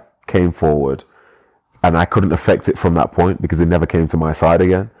attack, came forward, and I couldn't affect it from that point because it never came to my side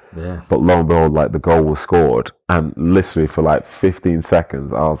again. Yeah. But lo and behold, like the goal was scored, and literally for like 15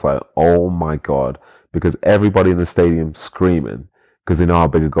 seconds, I was like, "Oh my god!" Because everybody in the stadium screaming because they know how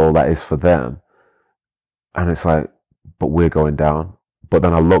big a goal that is for them, and it's like, but we're going down. But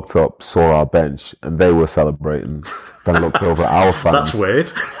then I looked up, saw our bench, and they were celebrating. Then I looked over at our fans. That's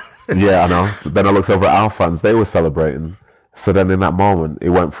weird. Yeah, I know. Then I looked over at our fans; they were celebrating. So then, in that moment, it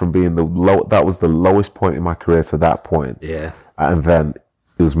went from being that was the lowest point in my career to that point. Yeah, and then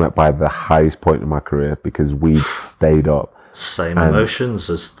it was met by the highest point in my career because we stayed up. Same emotions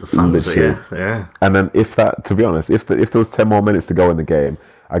as the fans. Yeah. And then to be honest, if there was 10 more minutes to go in the game,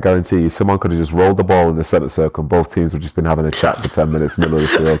 I guarantee you someone could have just rolled the ball in the centre circle and both teams would have just been having a chat for 10 minutes in the middle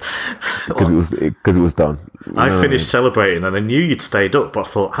of the field because it was done. I finished celebrating and I knew you'd stayed up, but I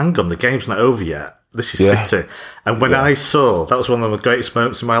thought, hang on, the game's not over yet. This is City. And when I saw, that was one of the greatest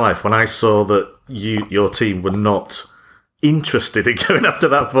moments in my life, when I saw that your team were not interested in going after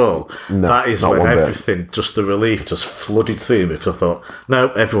that ball, that is when everything, just the relief just flooded through me, because I thought, no,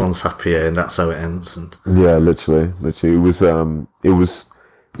 everyone's happy here and that's how it ends. And yeah, literally.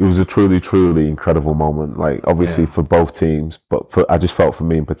 It was a truly, truly incredible moment. Like, obviously for both teams, but I just felt for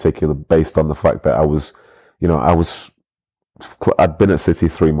me in particular, based on the fact that I'd been at City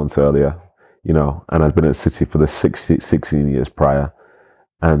 3 months earlier, and I'd been at City for the 16 years prior,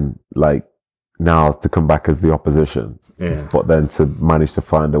 and like now to come back as the opposition, but then to manage to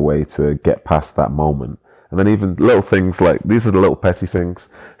find a way to get past that moment, and then even little things like these are the little petty things.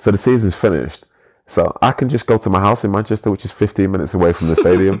 So the season's finished. So I can just go to my house in Manchester, which is 15 minutes away from the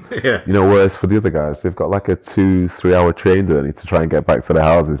stadium. Whereas for the other guys, they've got like a 2-3 hour train journey to try and get back to their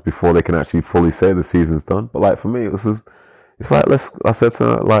houses before they can actually fully say the season's done. But like for me, it's like, I said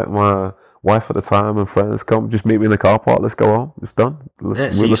to like my wife at the time and friends, come, just meet me in the car park. Let's go home. It's done.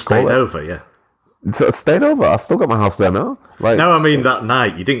 So you stayed over, yeah. So I stayed over. I still got my house there now. Like, no, I mean that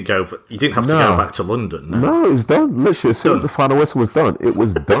night you didn't go, but you didn't have to go back to London. No, it was done. Literally, as soon as the final whistle was done, it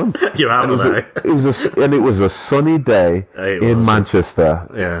was done. You're out of there. It was a sunny day in Manchester.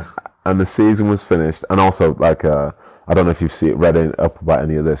 Yeah, and the season was finished. And also, like, I don't know if you've read up about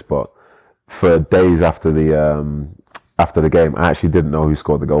any of this, but for days after the game, I actually didn't know who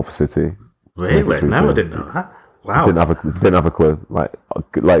scored the goal for City. Really? No, I didn't know that. Wow. Didn't have a clue. Like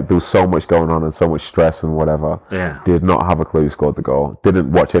there was so much going on and so much stress and whatever. Yeah. Did not have a clue who scored the goal.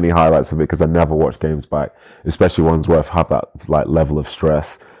 Didn't watch any highlights of it because I never watch games back, especially ones where I've had that like level of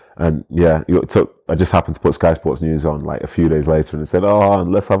stress. And yeah, I just happened to put Sky Sports News on like a few days later and it said, "Oh,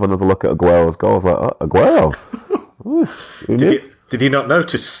 let's have another look at Aguero's goal." I was like, "Oh, Aguero." Did you not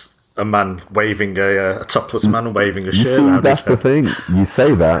notice a man waving a topless man waving a shirt around that's his head? the thing. You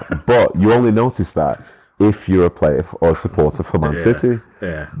say that, but you only notice that if you're a player or a supporter for Man City.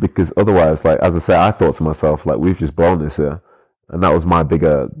 Yeah. Because otherwise, like, as I say, I thought to myself, like, we've just blown this here. And that was my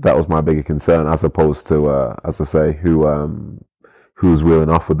bigger concern, as opposed to, as I say, who's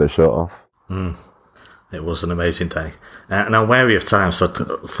wheeling off with their shirt off. It was an amazing day. And I'm wary of time, so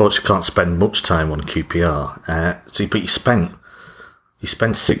unfortunately can't spend much time on QPR. But you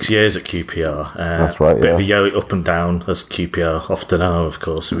spent 6 years at QPR. That's right, bit of a yo up and down, as QPR often are, of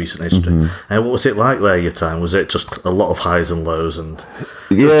course, in recent history. What was it like there, your time? Was it just a lot of highs and lows and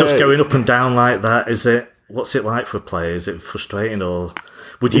just going up and down like that? What's it like for a player? Is it frustrating, or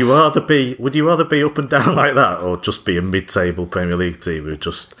would you rather be up and down like that, or just be a mid-table Premier League team who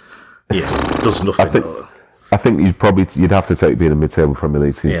just does nothing? I think you'd have to take being a mid-table Premier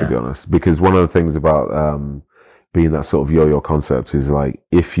League team, to be honest, because one of the things about being that sort of yo-yo concept is like,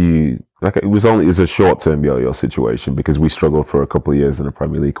 if you like, it was a short-term yo-yo situation because we struggled for a couple of years in the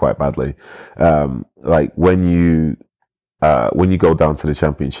Premier League quite badly. Like when you go down to the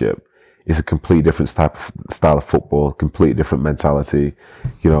Championship, it's a completely different style of football, completely different mentality.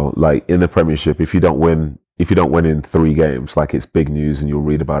 Like in the Premiership, if you don't win in 3 games, like, it's big news and you'll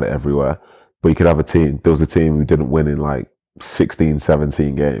read about it everywhere. But you could have there was a team who didn't win in like 16,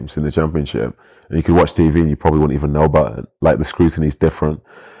 17 games in the Championship. And you could watch TV and you probably wouldn't even know about it. Like, the scrutiny is different.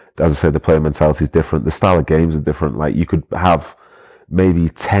 As I said, the player mentality is different. The style of games is different. Like, you could have maybe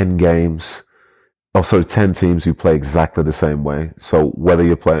 10 teams who play exactly the same way. So whether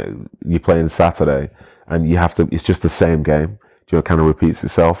you're playing Saturday and it's just the same game, it kind of repeats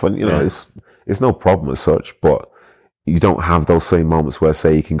itself. And, it's no problem as such, but you don't have those same moments where,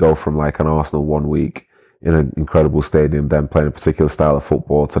 say, you can go from like an Arsenal 1 week in an incredible stadium, then playing a particular style of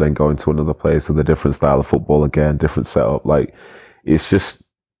football, to then going to another place with a different style of football again, different setup. Like, it's just,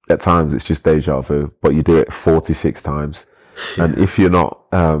 at times it's just deja vu, but you do it 46 times. Yeah. And if you're not,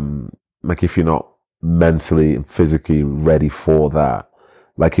 if you're not mentally and physically ready for that,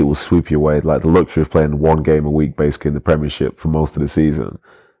 like it will sweep you away. Like the luxury of playing one game a week, basically in the Premiership for most of the season,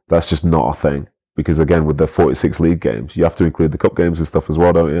 that's just not a thing. Because again, with the 46 league games, you have to include the cup games and stuff as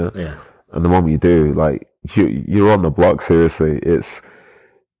well, don't you? Yeah. And the moment you do, like you're on the block. Seriously, it's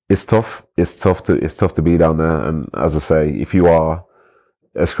tough. It's tough to be down there. And as I say, if you are,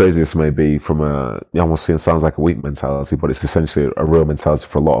 as crazy as it may be, from it almost sounds like a weak mentality, but it's essentially a real mentality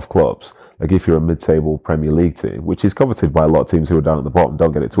for a lot of clubs. Like if you're a mid-table Premier League team, which is coveted by a lot of teams who are down at the bottom,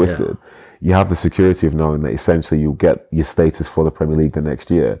 don't get it twisted. Yeah. You have the security of knowing that essentially you'll get your status for the Premier League the next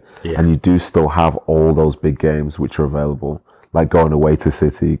year. Yeah. And you do still have all those big games which are available, like going away to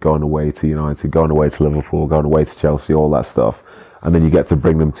City, going away to United, going away to Liverpool, going away to Chelsea, all that stuff. And then you get to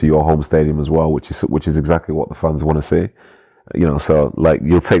bring them to your home stadium as well, which is exactly what the fans want to see. So like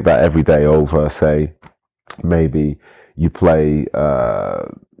you'll take that every day over, say, maybe you play,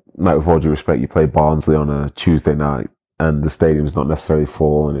 like with all due respect, you play Barnsley on a Tuesday night and the stadium's not necessarily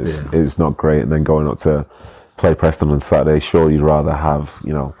full and it's not great, and then going up to play Preston on Saturday, sure, you'd rather have,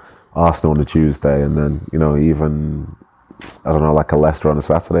 Arsenal on a Tuesday and then, even, I don't know, like a Leicester on a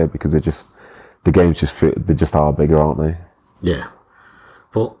Saturday, because the games they just are bigger, aren't they? Yeah.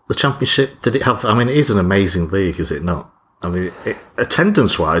 But the Championship, did it have, it is an amazing league, is it not?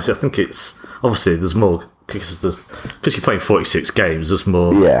 Attendance-wise, I think it's, obviously there's more, because you're playing 46 games, there's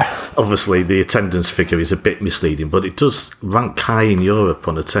more. Yeah. Obviously, the attendance figure is a bit misleading, but it does rank high in Europe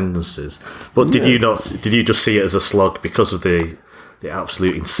on attendances. But did you just see it as a slog because of the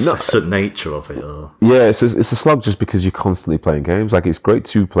absolute incessant nature of it? Or? Yeah, it's a slog just because you're constantly playing games. Like, it's great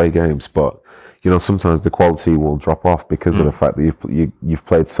to play games, but sometimes the quality will drop off because of the fact that you've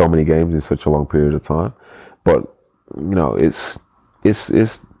played so many games in such a long period of time. But it's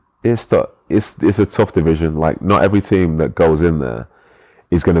a tough division. Like, not every team that goes in there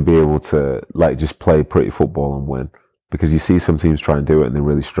is going to be able to like just play pretty football and win, because you see some teams try and do it and they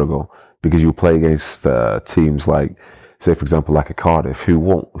really struggle, because you play against teams like, say for example, like a Cardiff,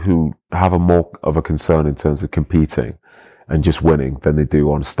 who have a more of a concern in terms of competing and just winning than they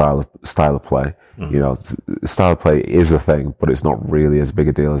do on style of play. Style of play is a thing, but it's not really as big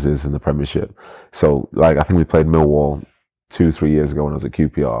a deal as it is in the Premiership. So, like, I think we played Millwall 2-3 years ago when I was at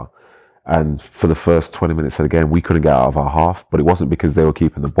QPR, and for the first 20 minutes of the game, we couldn't get out of our half, but it wasn't because they were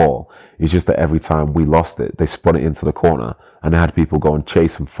keeping the ball. It's just that every time we lost it, they spun it into the corner, and they had people go and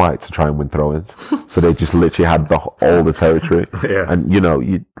chase and fight to try and win throw-ins. So they just literally had all the territory. Yeah. And,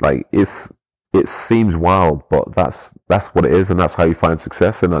 it seems wild, but that's what it is, and that's how you find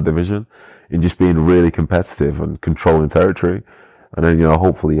success in that division, in just being really competitive and controlling territory. And then,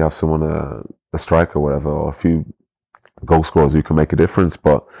 hopefully you have someone, a striker or whatever, or a few goal scorers who can make a difference.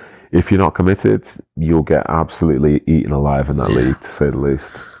 But if you're not committed, you'll get absolutely eaten alive in that league, to say the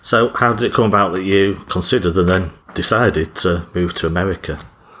least. So how did it come about that you considered and then decided to move to America?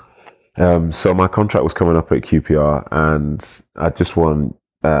 So my contract was coming up at QPR, and I just won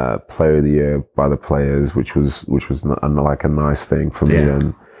Player of the Year by the players, which was like a nice thing for me.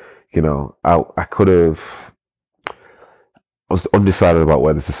 And I could have, I was undecided about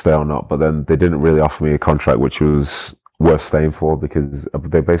whether to stay or not, but then they didn't really offer me a contract which was worth staying for, because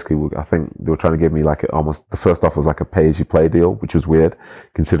they basically, I think they were trying to give me like almost, the first offer was like a pay-as-you-play deal, which was weird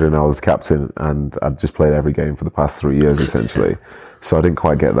considering I was the captain and I'd just played every game for the past 3 years essentially. So I didn't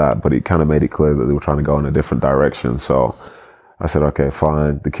quite get that, but it kind of made it clear that they were trying to go in a different direction. So I said, okay,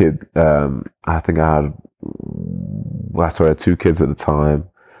 fine. The kid, I think I had 2 kids at the time.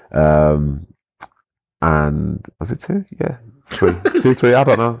 And was it 2? Yeah. 3. 2, 3, I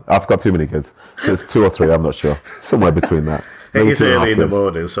don't know. I've got too many kids. So it's 2 or 3, I'm not sure. Somewhere between that. It is early in the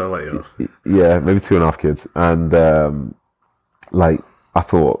morning, so I'll let you know. Yeah, maybe 2.5 kids. And I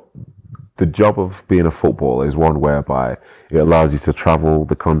thought the job of being a footballer is one whereby it allows you to travel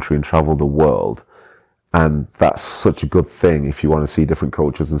the country and travel the world. And that's such a good thing if you want to see different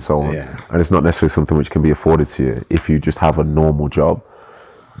cultures and so on. Yeah. And it's not necessarily something which can be afforded to you if you just have a normal job,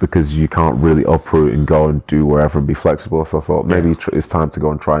 because you can't really uproot and go and do wherever and be flexible. So I thought maybe it's time to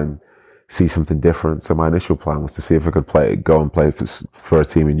go and try and see something different. So my initial plan was to see if I could go and play for a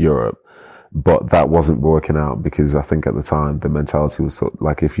team in Europe. But that wasn't working out, because I think at the time the mentality was sort of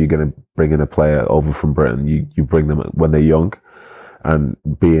like, if you're going to bring in a player over from Britain, you bring them when they're young. And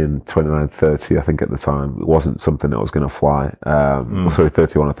being 29, 30, I think at the time, it wasn't something that was going to fly.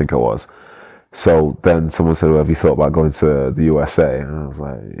 31, I think I was. So then someone said, well, have you thought about going to the USA? And I was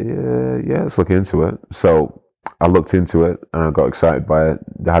like, yeah, let's look into it. So I looked into it and I got excited by it.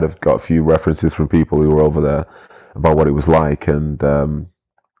 Got a few references from people who were over there about what it was like. And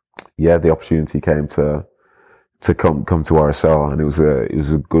yeah, the opportunity came to come to RSL, and it was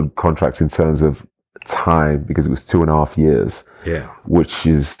a good contract in terms of time because it was 2.5 years. Yeah. Which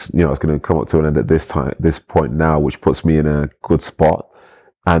is, it's going to come up to an end at this point now, which puts me in a good spot.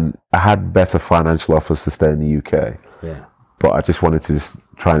 And I had better financial offers to stay in the UK. Yeah. But I just wanted to just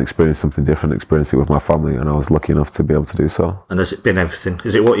try and experience something different, experience it with my family, and I was lucky enough to be able to do so. And has it been everything?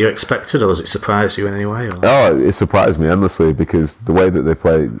 Is it what you expected, or has it surprised you in any way? Or? Oh, it surprised me endlessly because the way that they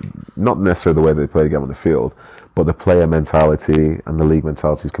play, not necessarily the way they play the game on the field, but the player mentality and the league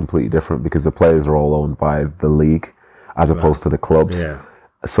mentality is completely different because the players are all owned by the league as opposed to the clubs. Yeah.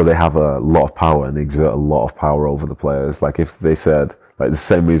 So they have a lot of power and they exert a lot of power over the players. Like if they said, like the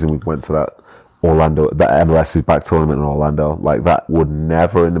same reason we went to that MLS is back tournament in Orlando, like that would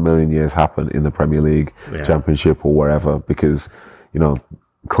never in a million years happen in the Premier League, Championship or wherever because,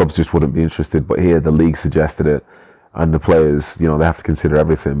 clubs just wouldn't be interested. But here the league suggested it and the players, they have to consider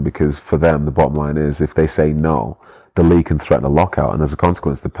everything because for them, the bottom line is if they say no, the league can threaten a lockout and as a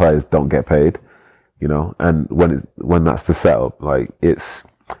consequence, the players don't get paid, and when that's the setup, like it's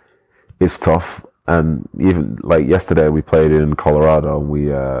tough. And even like yesterday, we played in Colorado and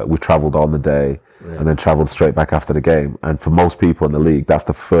we traveled on the day and then traveled straight back after the game. And for most people in the league, that's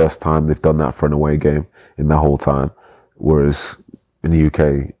the first time they've done that for an away game in their whole time. Whereas in the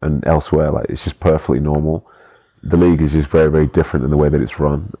UK and elsewhere, like it's just perfectly normal. The league is just very, very different in the way that it's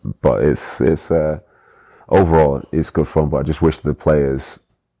run. But it's overall it's good fun. But I just wish the players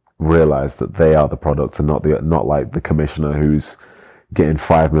realised that they are the product and not like the commissioner who's getting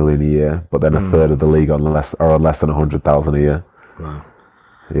 5 million a year, but then a third of the league on less than 100,000 a year. Wow.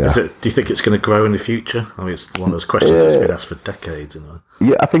 Yeah. Do you think it's going to grow in the future? I mean, it's one of those questions that's been asked for decades.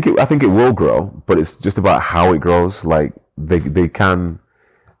 Yeah, I think it will grow, but it's just about how it grows. Like they can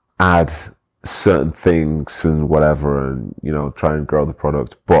add certain things and whatever, and try and grow the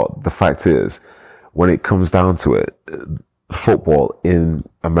product. But the fact is, when it comes down to it, football in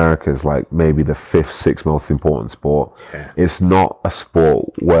America is like maybe the 5th, 6th most important sport. Yeah. It's not a sport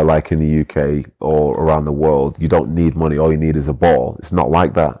where like in the UK or around the world, you don't need money. All you need is a ball. It's not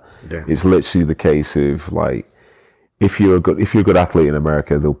like that. Yeah. It's literally the case of like, if you're a good athlete in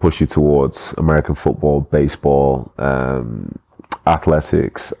America, they'll push you towards American football, baseball,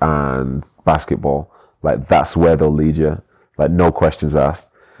 athletics and basketball. Like that's where they'll lead you. Like no questions asked.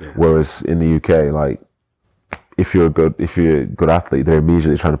 Yeah. Whereas in the UK, like, if you're a good athlete, they're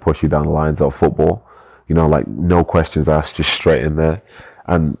immediately trying to push you down the lines of football. Like no questions asked, just straight in there.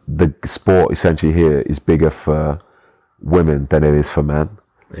 And the sport essentially here is bigger for women than it is for men.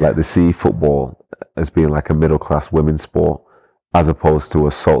 Yeah. Like they see football as being like a middle class women's sport, as opposed to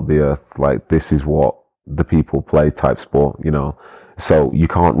a salt the earth. Like this is what the people play type sport. So you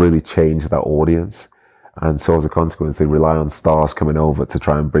can't really change that audience. And so as a consequence, they rely on stars coming over to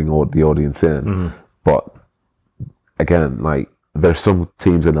try and bring the audience in. Mm-hmm. But again, like there's some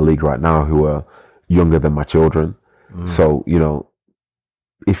teams in the league right now who are younger than my children. So,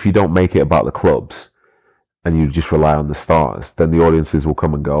 if you don't make it about the clubs and you just rely on the stars, then the audiences will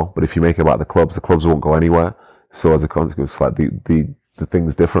come and go. But if you make it about the clubs won't go anywhere. So as a consequence, like the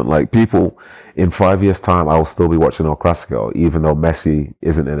thing's different. Like people in 5 years' time, I will still be watching El Clasico, even though Messi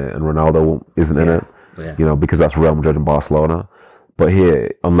isn't in it and Ronaldo isn't in it, because that's Real Madrid and Barcelona. But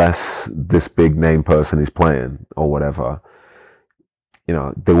here, unless this big name person is playing or whatever,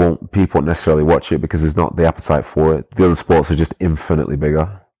 people won't necessarily watch it because there's not the appetite for it. The other sports are just infinitely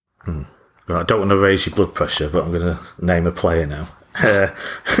bigger. Right, I don't want to raise your blood pressure, but I'm going to name a player now.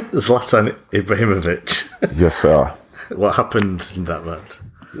 Zlatan Ibrahimovic. Yes, sir. What happened in that match?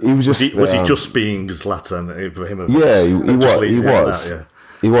 He was just. Was he just being Zlatan Ibrahimovic? Yeah, he was. He was. That, yeah.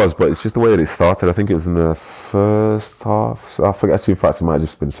 He was, but it's just the way that it started. I think it was in the first half. I forget. Actually, in fact, it might have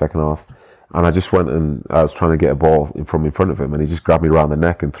just been the second half. And I just went and I was trying to get a ball in front of him, and he just grabbed me around the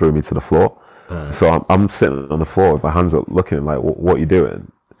neck and threw me to the floor. So I'm sitting on the floor with my hands up, looking at him like, "What are you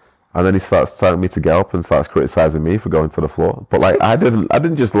doing?" And then he starts telling me to get up and starts criticizing me for going to the floor. But like, I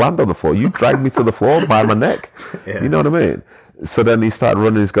didn't just land on the floor. You dragged me to the floor by my neck. Yeah. You know what I mean? So then he started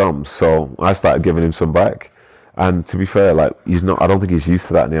running his gums. So I started giving him some back. And to be fair, like I don't think he's used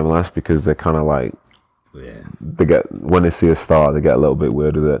to that in the MLS because they're kind of like, when they see a star, they get a little bit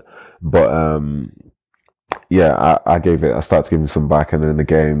weird with it. But I started giving some back, and then in the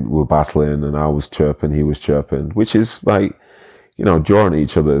game we were battling, and I was chirping, he was chirping, which is like, drawing at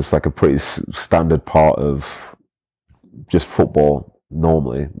each other is like a pretty standard part of just football.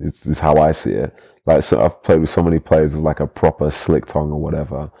 Normally, is how I see it. Like, so I've played with so many players with like a proper slick tongue or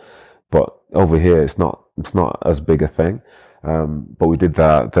whatever, but over here it's not as big a thing. But we did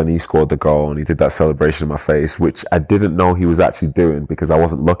that. Then he scored the goal and he did that celebration in my face, which I didn't know he was actually doing because I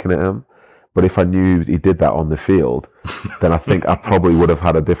wasn't looking at him. But if I knew he did that on the field, then I think I probably would have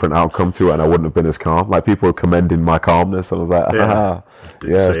had a different outcome to it, and I wouldn't have been as calm. Like, people were commending my calmness, and I was like,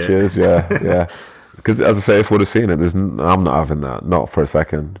 cheers, yeah. Because, as I say, if I would have seen it, I'm not having that, not for a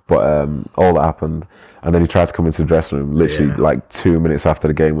second. But all that happened, and then he tried to come into the dressing room literally like 2 minutes after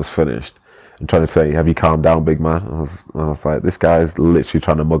the game was finished, and trying to say, "Have you calmed down, big man?" I was like, this guy's literally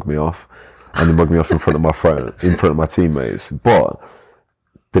trying to mug me off, and he mugged me off in front of my teammates. But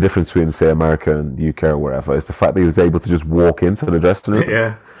the difference between, say, America and the UK or wherever is the fact that he was able to just walk into the dressing room.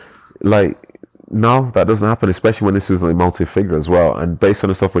 Yeah. Like, no, that doesn't happen, especially when this was like multi-figure as well. And based on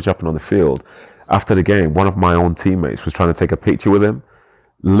the stuff which happened on the field, after the game, one of my own teammates was trying to take a picture with him,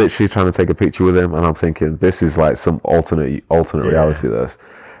 literally trying to take a picture with him. And I'm thinking, this is like some alternate reality, this.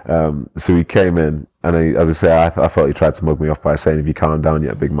 So he came in, and as I say, I thought he tried to mug me off by saying, "Have you calmed down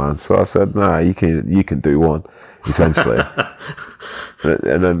yet, big man?" So I said, "Nah, you can do one," essentially.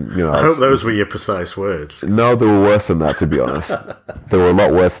 And then, I hope those were your precise words. No, they were worse than that, to be honest. They were a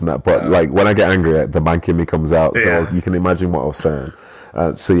lot worse than that. But like, when I get angry, the bank in me comes out. So you can imagine what I was saying.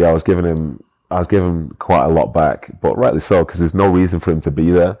 So yeah, I was giving him quite a lot back, but rightly so, because there's no reason for him to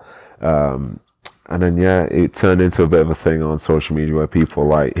be there. And then it turned into a bit of a thing on social media where people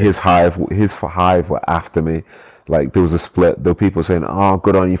like his hive were after me. Like, there was a split. There were people saying, "Oh,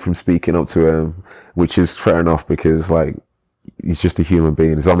 good on you from speaking up to him," which is fair enough, because like, he's just a human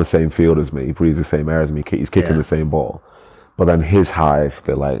being. He's on the same field as me. He breathes the same air as me. He's kicking the same ball. But then his hive,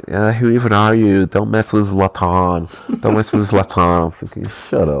 they're like, "Who even are you? Don't mess with Zlatan. Don't mess with Zlatan." I'm thinking,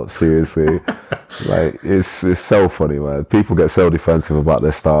 shut up, seriously. Like, it's so funny, man. People get so defensive about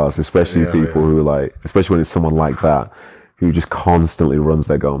their stars, especially people who like, especially when it's someone like that, who just constantly runs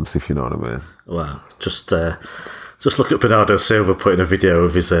their gums, if you know what I mean. Wow. Just look at Bernardo Silva putting a video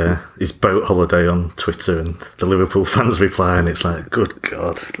of his boat holiday on Twitter, and the Liverpool fans replying. It's like, good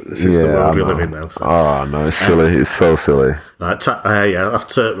God, this is the world we live in now. So. Oh, no, it's silly. It's so silly. Right, I have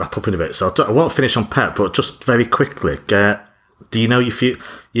to wrap up in a bit. So I won't finish on Pep, but just very quickly, do you know do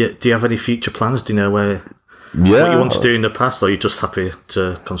you have any future plans? Do you know what you want to do in the past, or are you just happy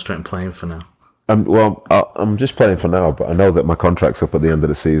to concentrate on playing for now? Well, I'm just playing for now, but I know that my contract's up at the end of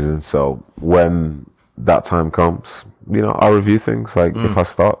the season, so when that time comes, I'll review things. Like, if I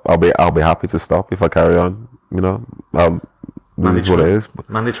stop, I'll be happy to stop. If I carry on, Management? What it is.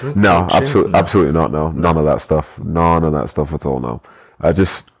 Management? No, absolutely not. No, none of that stuff. None of that stuff at all. No, I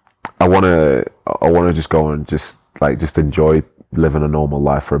want to just go and just enjoy living a normal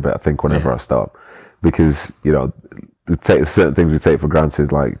life for a bit. I think whenever I stop, because certain things we take for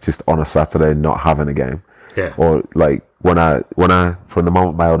granted, like just on a Saturday not having a game, or like when I from the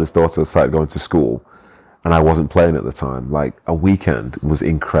moment my eldest daughter started going to school, and I wasn't playing at the time, like, a weekend was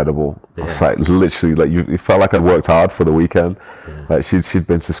incredible. It's like, literally, like, you felt like I'd worked hard for the weekend. Like, she'd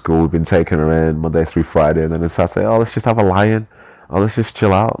been to school, we'd been taking her in Monday through Friday, and then on Saturday, let's just have a lie-in. Let's just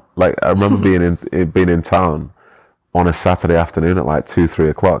chill out. Like, I remember being in town on a Saturday afternoon at like 2-3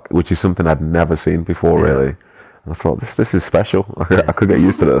 o'clock, which is something I'd never seen before, really. And I thought, this is special. I could get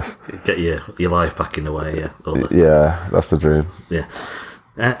used to this. Get your life back in the way, Yeah, that's the dream. Yeah.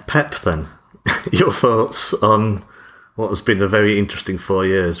 Pep, then. Your thoughts on what has been a very interesting 4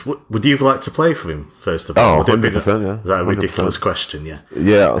 years? Would you like to play for him, first of all? 100%, Is that a 100%. ridiculous question?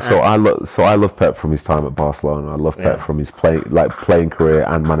 Yeah. So I love Pep from his time at Barcelona. I love Pep from his playing career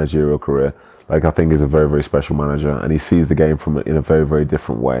and managerial career. Like, I think he's a very, very special manager, and he sees the game in a very, very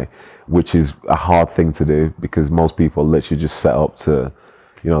different way, which is a hard thing to do, because most people literally just set up to,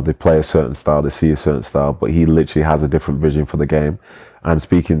 they play a certain style, they see a certain style, but he literally has a different vision for the game. And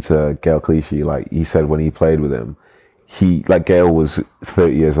speaking to Gael Clichy, like, he said when he played with him, Gael was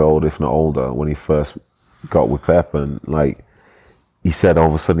 30 years old, if not older, when he first got with Pep, and like, he said all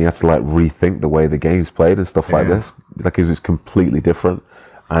of a sudden he had to like rethink the way the game's played and stuff like this, like, it's completely different,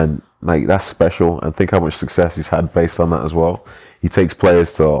 and like, that's special. And think how much success he's had based on that as well. He takes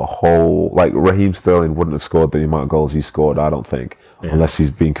players to a whole, like, Raheem Sterling wouldn't have scored the amount of goals he scored, I don't think, unless he's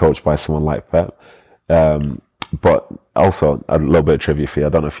been coached by someone like Pep. But also, a little bit of trivia for you, I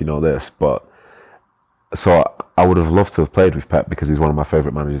don't know if you know this, but so I would have loved to have played with Pep because he's one of my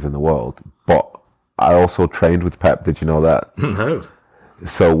favourite managers in the world. But I also trained with Pep, did you know that? No.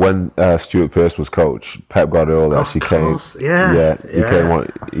 So when Stuart Pearce was coach, Pep Guardiola actually came.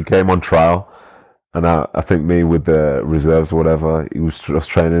 He came on trial, and I think me with the reserves or whatever, he was just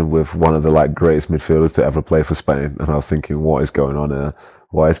training with one of the like greatest midfielders to ever play for Spain, and I was thinking, what is going on here?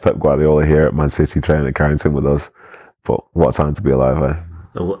 Why is Pep Guardiola here at Man City training at Carrington with us? But what time to be alive, eh?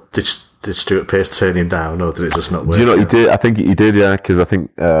 Did Stuart Pearce turn him down, or did it just not work? Do you know what he did? I think he did, yeah, because I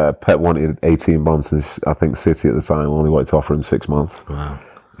think Pep wanted 18 months, and I think City at the time only wanted to offer him 6 months. Wow.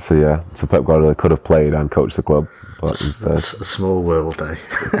 So yeah, so Pep Guardiola could have played and coached the club, but It's a small world, eh?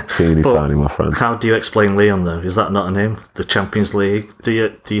 teeny tiny, my friend. How do you explain Leon though? Is that not in him? The Champions League?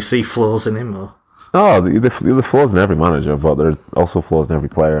 Do you see flaws in him? Or? Oh, the flaws in every manager, but there's also flaws in every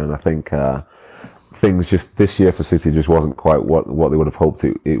player, and I think things just this year for City just wasn't quite what they would have hoped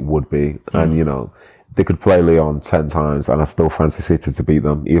it would be. And you know, they could play Lyon 10 times, and I still fancy City to beat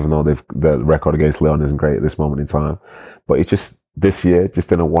them, even though the record against Lyon isn't great at this moment in time. But it's just this year,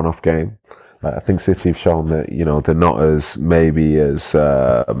 just in a one-off game. I think City have shown that, you know, they're not as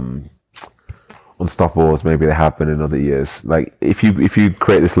unstoppable as maybe they have been in other years. Like if you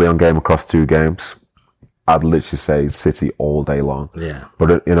create this Lyon game across 2 games, I'd literally say City all day long. Yeah.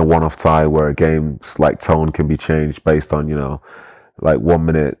 But in a one-off tie where a game's like tone can be changed based on, you know, like 1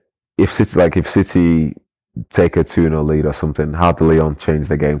 minute. If City take a 2-0 lead or something, how do Lyon change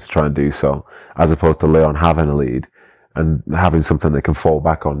their game to try and do so, as opposed to Lyon having a lead and having something they can fall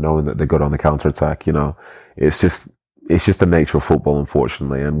back on, knowing that they're good on the counter-attack. You know, it's just the nature of football,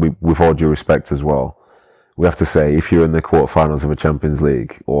 unfortunately. And with all due respect as well, we have to say, if you're in the quarterfinals of a Champions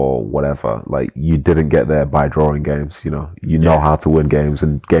League or whatever, like, you didn't get there by drawing games. You know how to win games,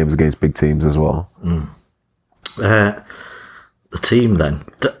 and games against big teams as well. The team then,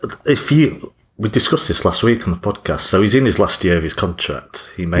 we discussed this last week on the podcast. So he's in his last year of his contract.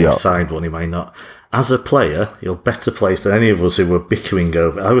 He may have signed one, he may not. As a player, you're better placed than any of us who were bickering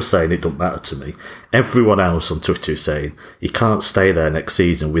over. I was saying it doesn't matter to me. Everyone else on Twitter is saying he can't stay there next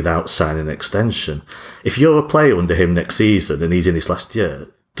season without signing an extension. If you're a player under him next season and he's in his last year,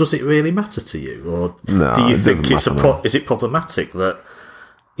 does it really matter to you, or do you think is it problematic that,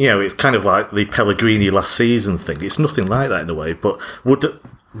 you know, it's kind of like the Pellegrini last season thing? It's nothing like that in a way, but would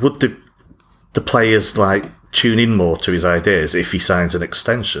the players like tune in more to his ideas if he signs an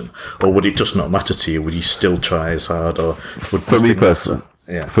extension, or would it just not matter to you? Would you still try as hard, or would for me personally?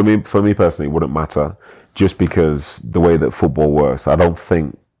 Yeah. For me personally, it wouldn't matter, just because the way that football works. I don't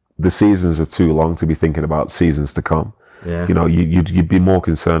think the seasons are too long to be thinking about seasons to come. Yeah. You know, you'd be more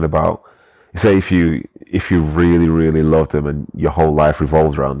concerned about, say, if you really, really loved him and your whole life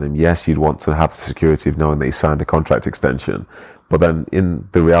revolves around him. Yes, you'd want to have the security of knowing that he signed a contract extension. But then in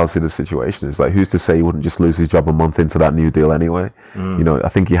the reality of the situation, it's like, who's to say he wouldn't just lose his job a month into that new deal anyway? You know, I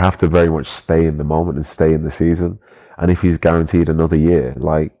think you have to very much stay in the moment and stay in the season. And if he's guaranteed another year,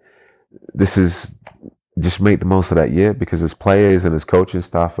 like, this is just make the most of that year, because as players and as coaching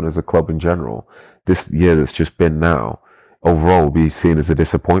staff and as a club in general, this year that's just been now, overall will be seen as a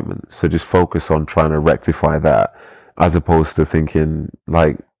disappointment. So just focus on trying to rectify that, as opposed to thinking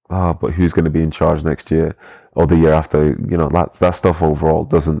like, but who's going to be in charge next year or the year after? You know, that stuff overall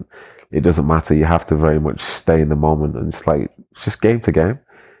doesn't matter. You have to very much stay in the moment, and it's just game to game,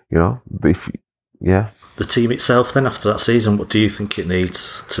 you know. The team itself then, after that season, what do you think it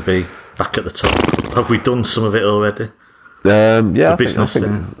needs to be back at the top? Have we done some of it already? I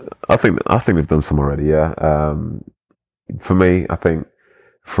think we've done some already. Yeah. For me, I think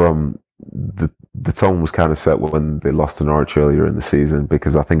from the tone was kind of set when they lost to Norwich earlier in the season,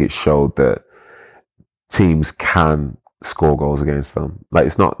 because I think it showed that teams can score goals against them. Like,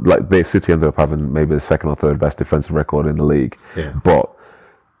 it's not like the City ended up having maybe the second or third best defensive record in the league. Yeah. But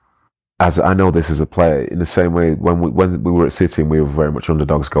as I know this as a player, in the same way when we were at City and we were very much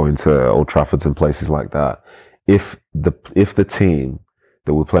underdogs going to Old Trafford and places like that, if the team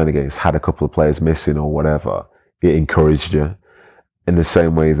that we're playing against had a couple of players missing or whatever, it encouraged you. In the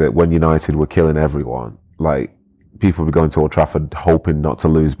same way that when United were killing everyone, like, people were going to Old Trafford hoping not to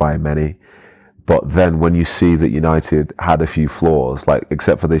lose by many. But then when you see that United had a few flaws, like,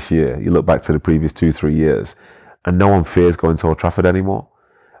 except for this year, you look back to the previous 2-3 years, and no one fears going to Old Trafford anymore.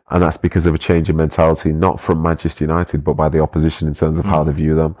 And that's because of a change in mentality, not from Manchester United, but by the opposition in terms of how they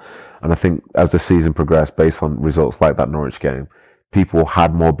view them. And I think as the season progressed, based on results like that Norwich game, people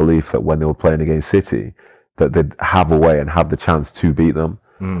had more belief that when they were playing against City, that they'd have a way and have the chance to beat them.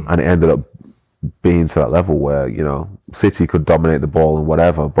 And it ended up being to that level where, you know, City could dominate the ball and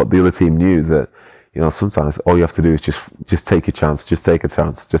whatever, but the other team knew that, you know, sometimes all you have to do is just take a chance, just take a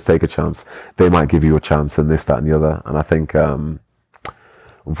chance. They might give you a chance, and this, that, and the other. And I think,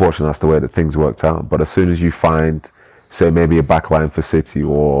 unfortunately, that's the way that things worked out. But as soon as you find, say, maybe a back line for City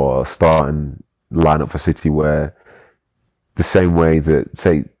or a starting lineup for City where the same way that,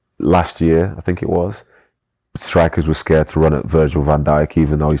 say, last year, I think it was, strikers were scared to run at Virgil van Dijk,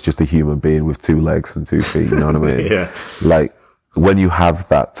 even though he's just a human being with 2 legs and 2 feet, you know what I mean? Yeah. Like, when you have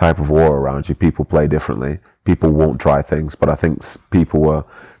that type of war around you, people play differently. People won't try things, but I think people were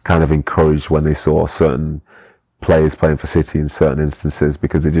kind of encouraged when they saw certain players playing for City in certain instances,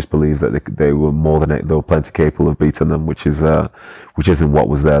 because they just believed that they were they were plenty capable of beating them, which isn't what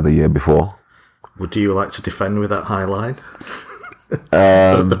was there the year before. Would you like to defend with that high line?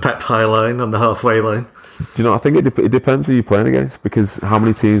 The Pep high line on the halfway line? Do you know, I think it depends who you're playing against, because how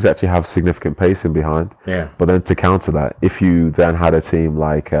many teams actually have significant pace in behind. Yeah. But then to counter that, if you then had a team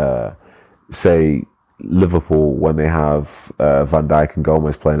like, say, Liverpool, when they have Van Dijk and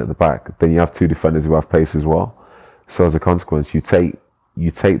Gomez playing at the back, then you have two defenders who have pace as well. So as a consequence, you take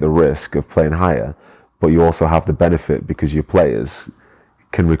the risk of playing higher, but you also have the benefit because your players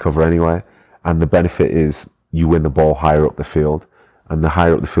can recover anyway. And the benefit is you win the ball higher up the field. And the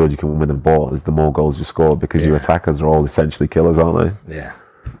higher up the field you can win the ball is the more goals you score, because your attackers are all essentially killers, aren't they? Yeah.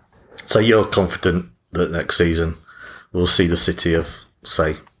 So you're confident that next season we'll see the City of,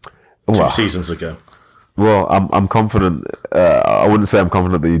 say, two seasons ago? Well, I'm confident. I wouldn't say I'm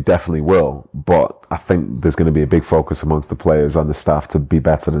confident that you definitely will, but I think there's going to be a big focus amongst the players and the staff to be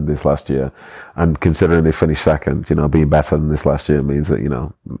better than this last year. And considering they finished second, being better than this last year means that,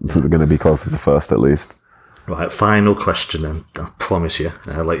 they're going to be closer to first at least. Right, final question then. I promise you,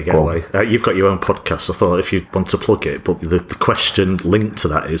 I'll let you get away. You've got your own podcast, I thought if you want to plug it, but the question linked to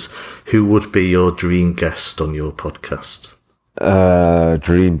that is, who would be your dream guest on your podcast?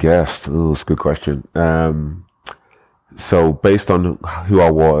 Dream guest. Oh, that's a good question. So based on who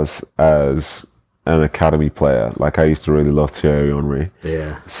I was as an academy player, like I used to really love Thierry Henry.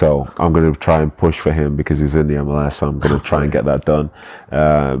 Yeah. So I'm going to try and push for him because he's in the MLS. So I'm going to try and get that done.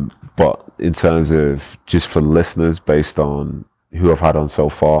 But in terms of just for listeners, based on who I've had on so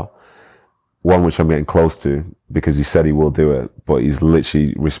far, one which I'm getting close to because he said he will do it, but he's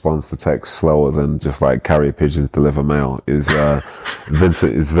literally responds to text slower than just like carrier pigeons deliver mail, is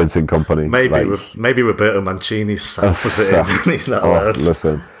Vincent Kompany. Maybe Roberto Mancini's self was it? He's not allowed.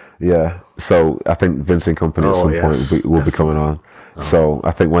 Listen, yeah. So I think Vincent Kompany at some point will be coming on. So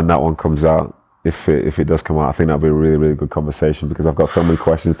I think when that one comes out, if it does come out, I think that'll be a really, really good conversation, because I've got so many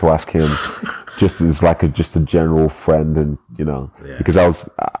questions to ask him, just as like a general friend, and because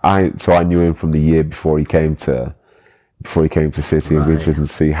I knew him from the year before he came to City. It'd be interesting to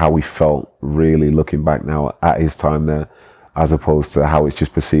see how he felt really looking back now at his time there, as opposed to how it's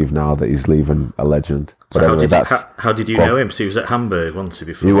just perceived now that he's leaving a legend. So anyway, how did you know him? So he was at Hamburg, wasn't he,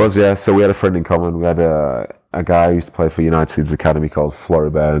 before? He was, yeah. So we had a friend in common. We had a guy who used to play for United's academy called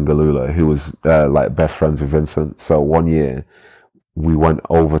Floribert Ngalula, who was like best friends with Vincent. So one year we went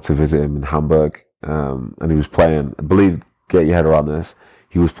over to visit him in Hamburg, and he was playing, I believe, get your head around this,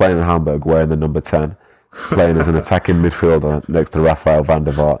 he was playing in Hamburg wearing the number 10, playing as an attacking midfielder next to Rafael van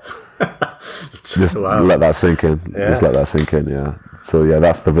der Vaart. Just let that sink in. Yeah. Just let that sink in, yeah. So yeah,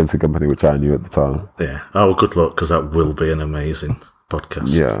 that's the Vincent Kompany which I knew at the time. Yeah. Oh, well, good luck, because that will be an amazing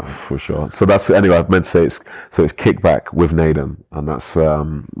podcast. Yeah, for sure. So that's, anyway, I've meant to say it's Kickback with Nadem, and that's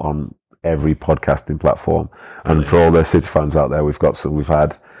on every podcasting platform. And for all the City fans out there, we've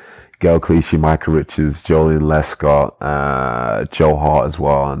had Gail Clichy, Micah Richards, Jolien Lescott, Joe Hart as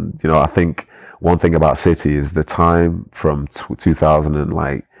well. And I think one thing about City is the time from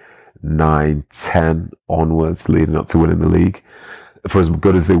 2009, 10 onwards, leading up to winning the league, for as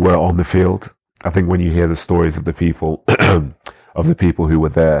good as they were on the field, I think when you hear the stories of the people who were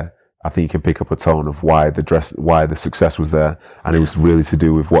there, I think you can pick up a tone of why the success was there, and it was really to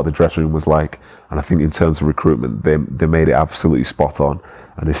do with what the dressing room was like. And I think in terms of recruitment, they made it absolutely spot on,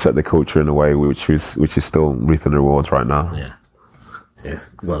 and they set the culture in a way which is still reaping the rewards right now. Yeah,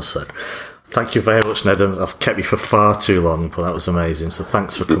 well said. Thank you very much, Ned. I've kept you for far too long, but that was amazing. So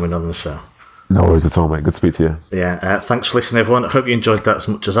thanks for coming on the show. No worries at all, mate. Good to speak to you. Yeah, thanks for listening, everyone. I hope you enjoyed that as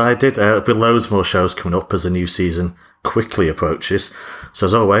much as I did. There'll be loads more shows coming up as the new season quickly approaches. So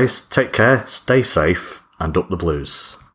as always, take care, stay safe, and up the Blues.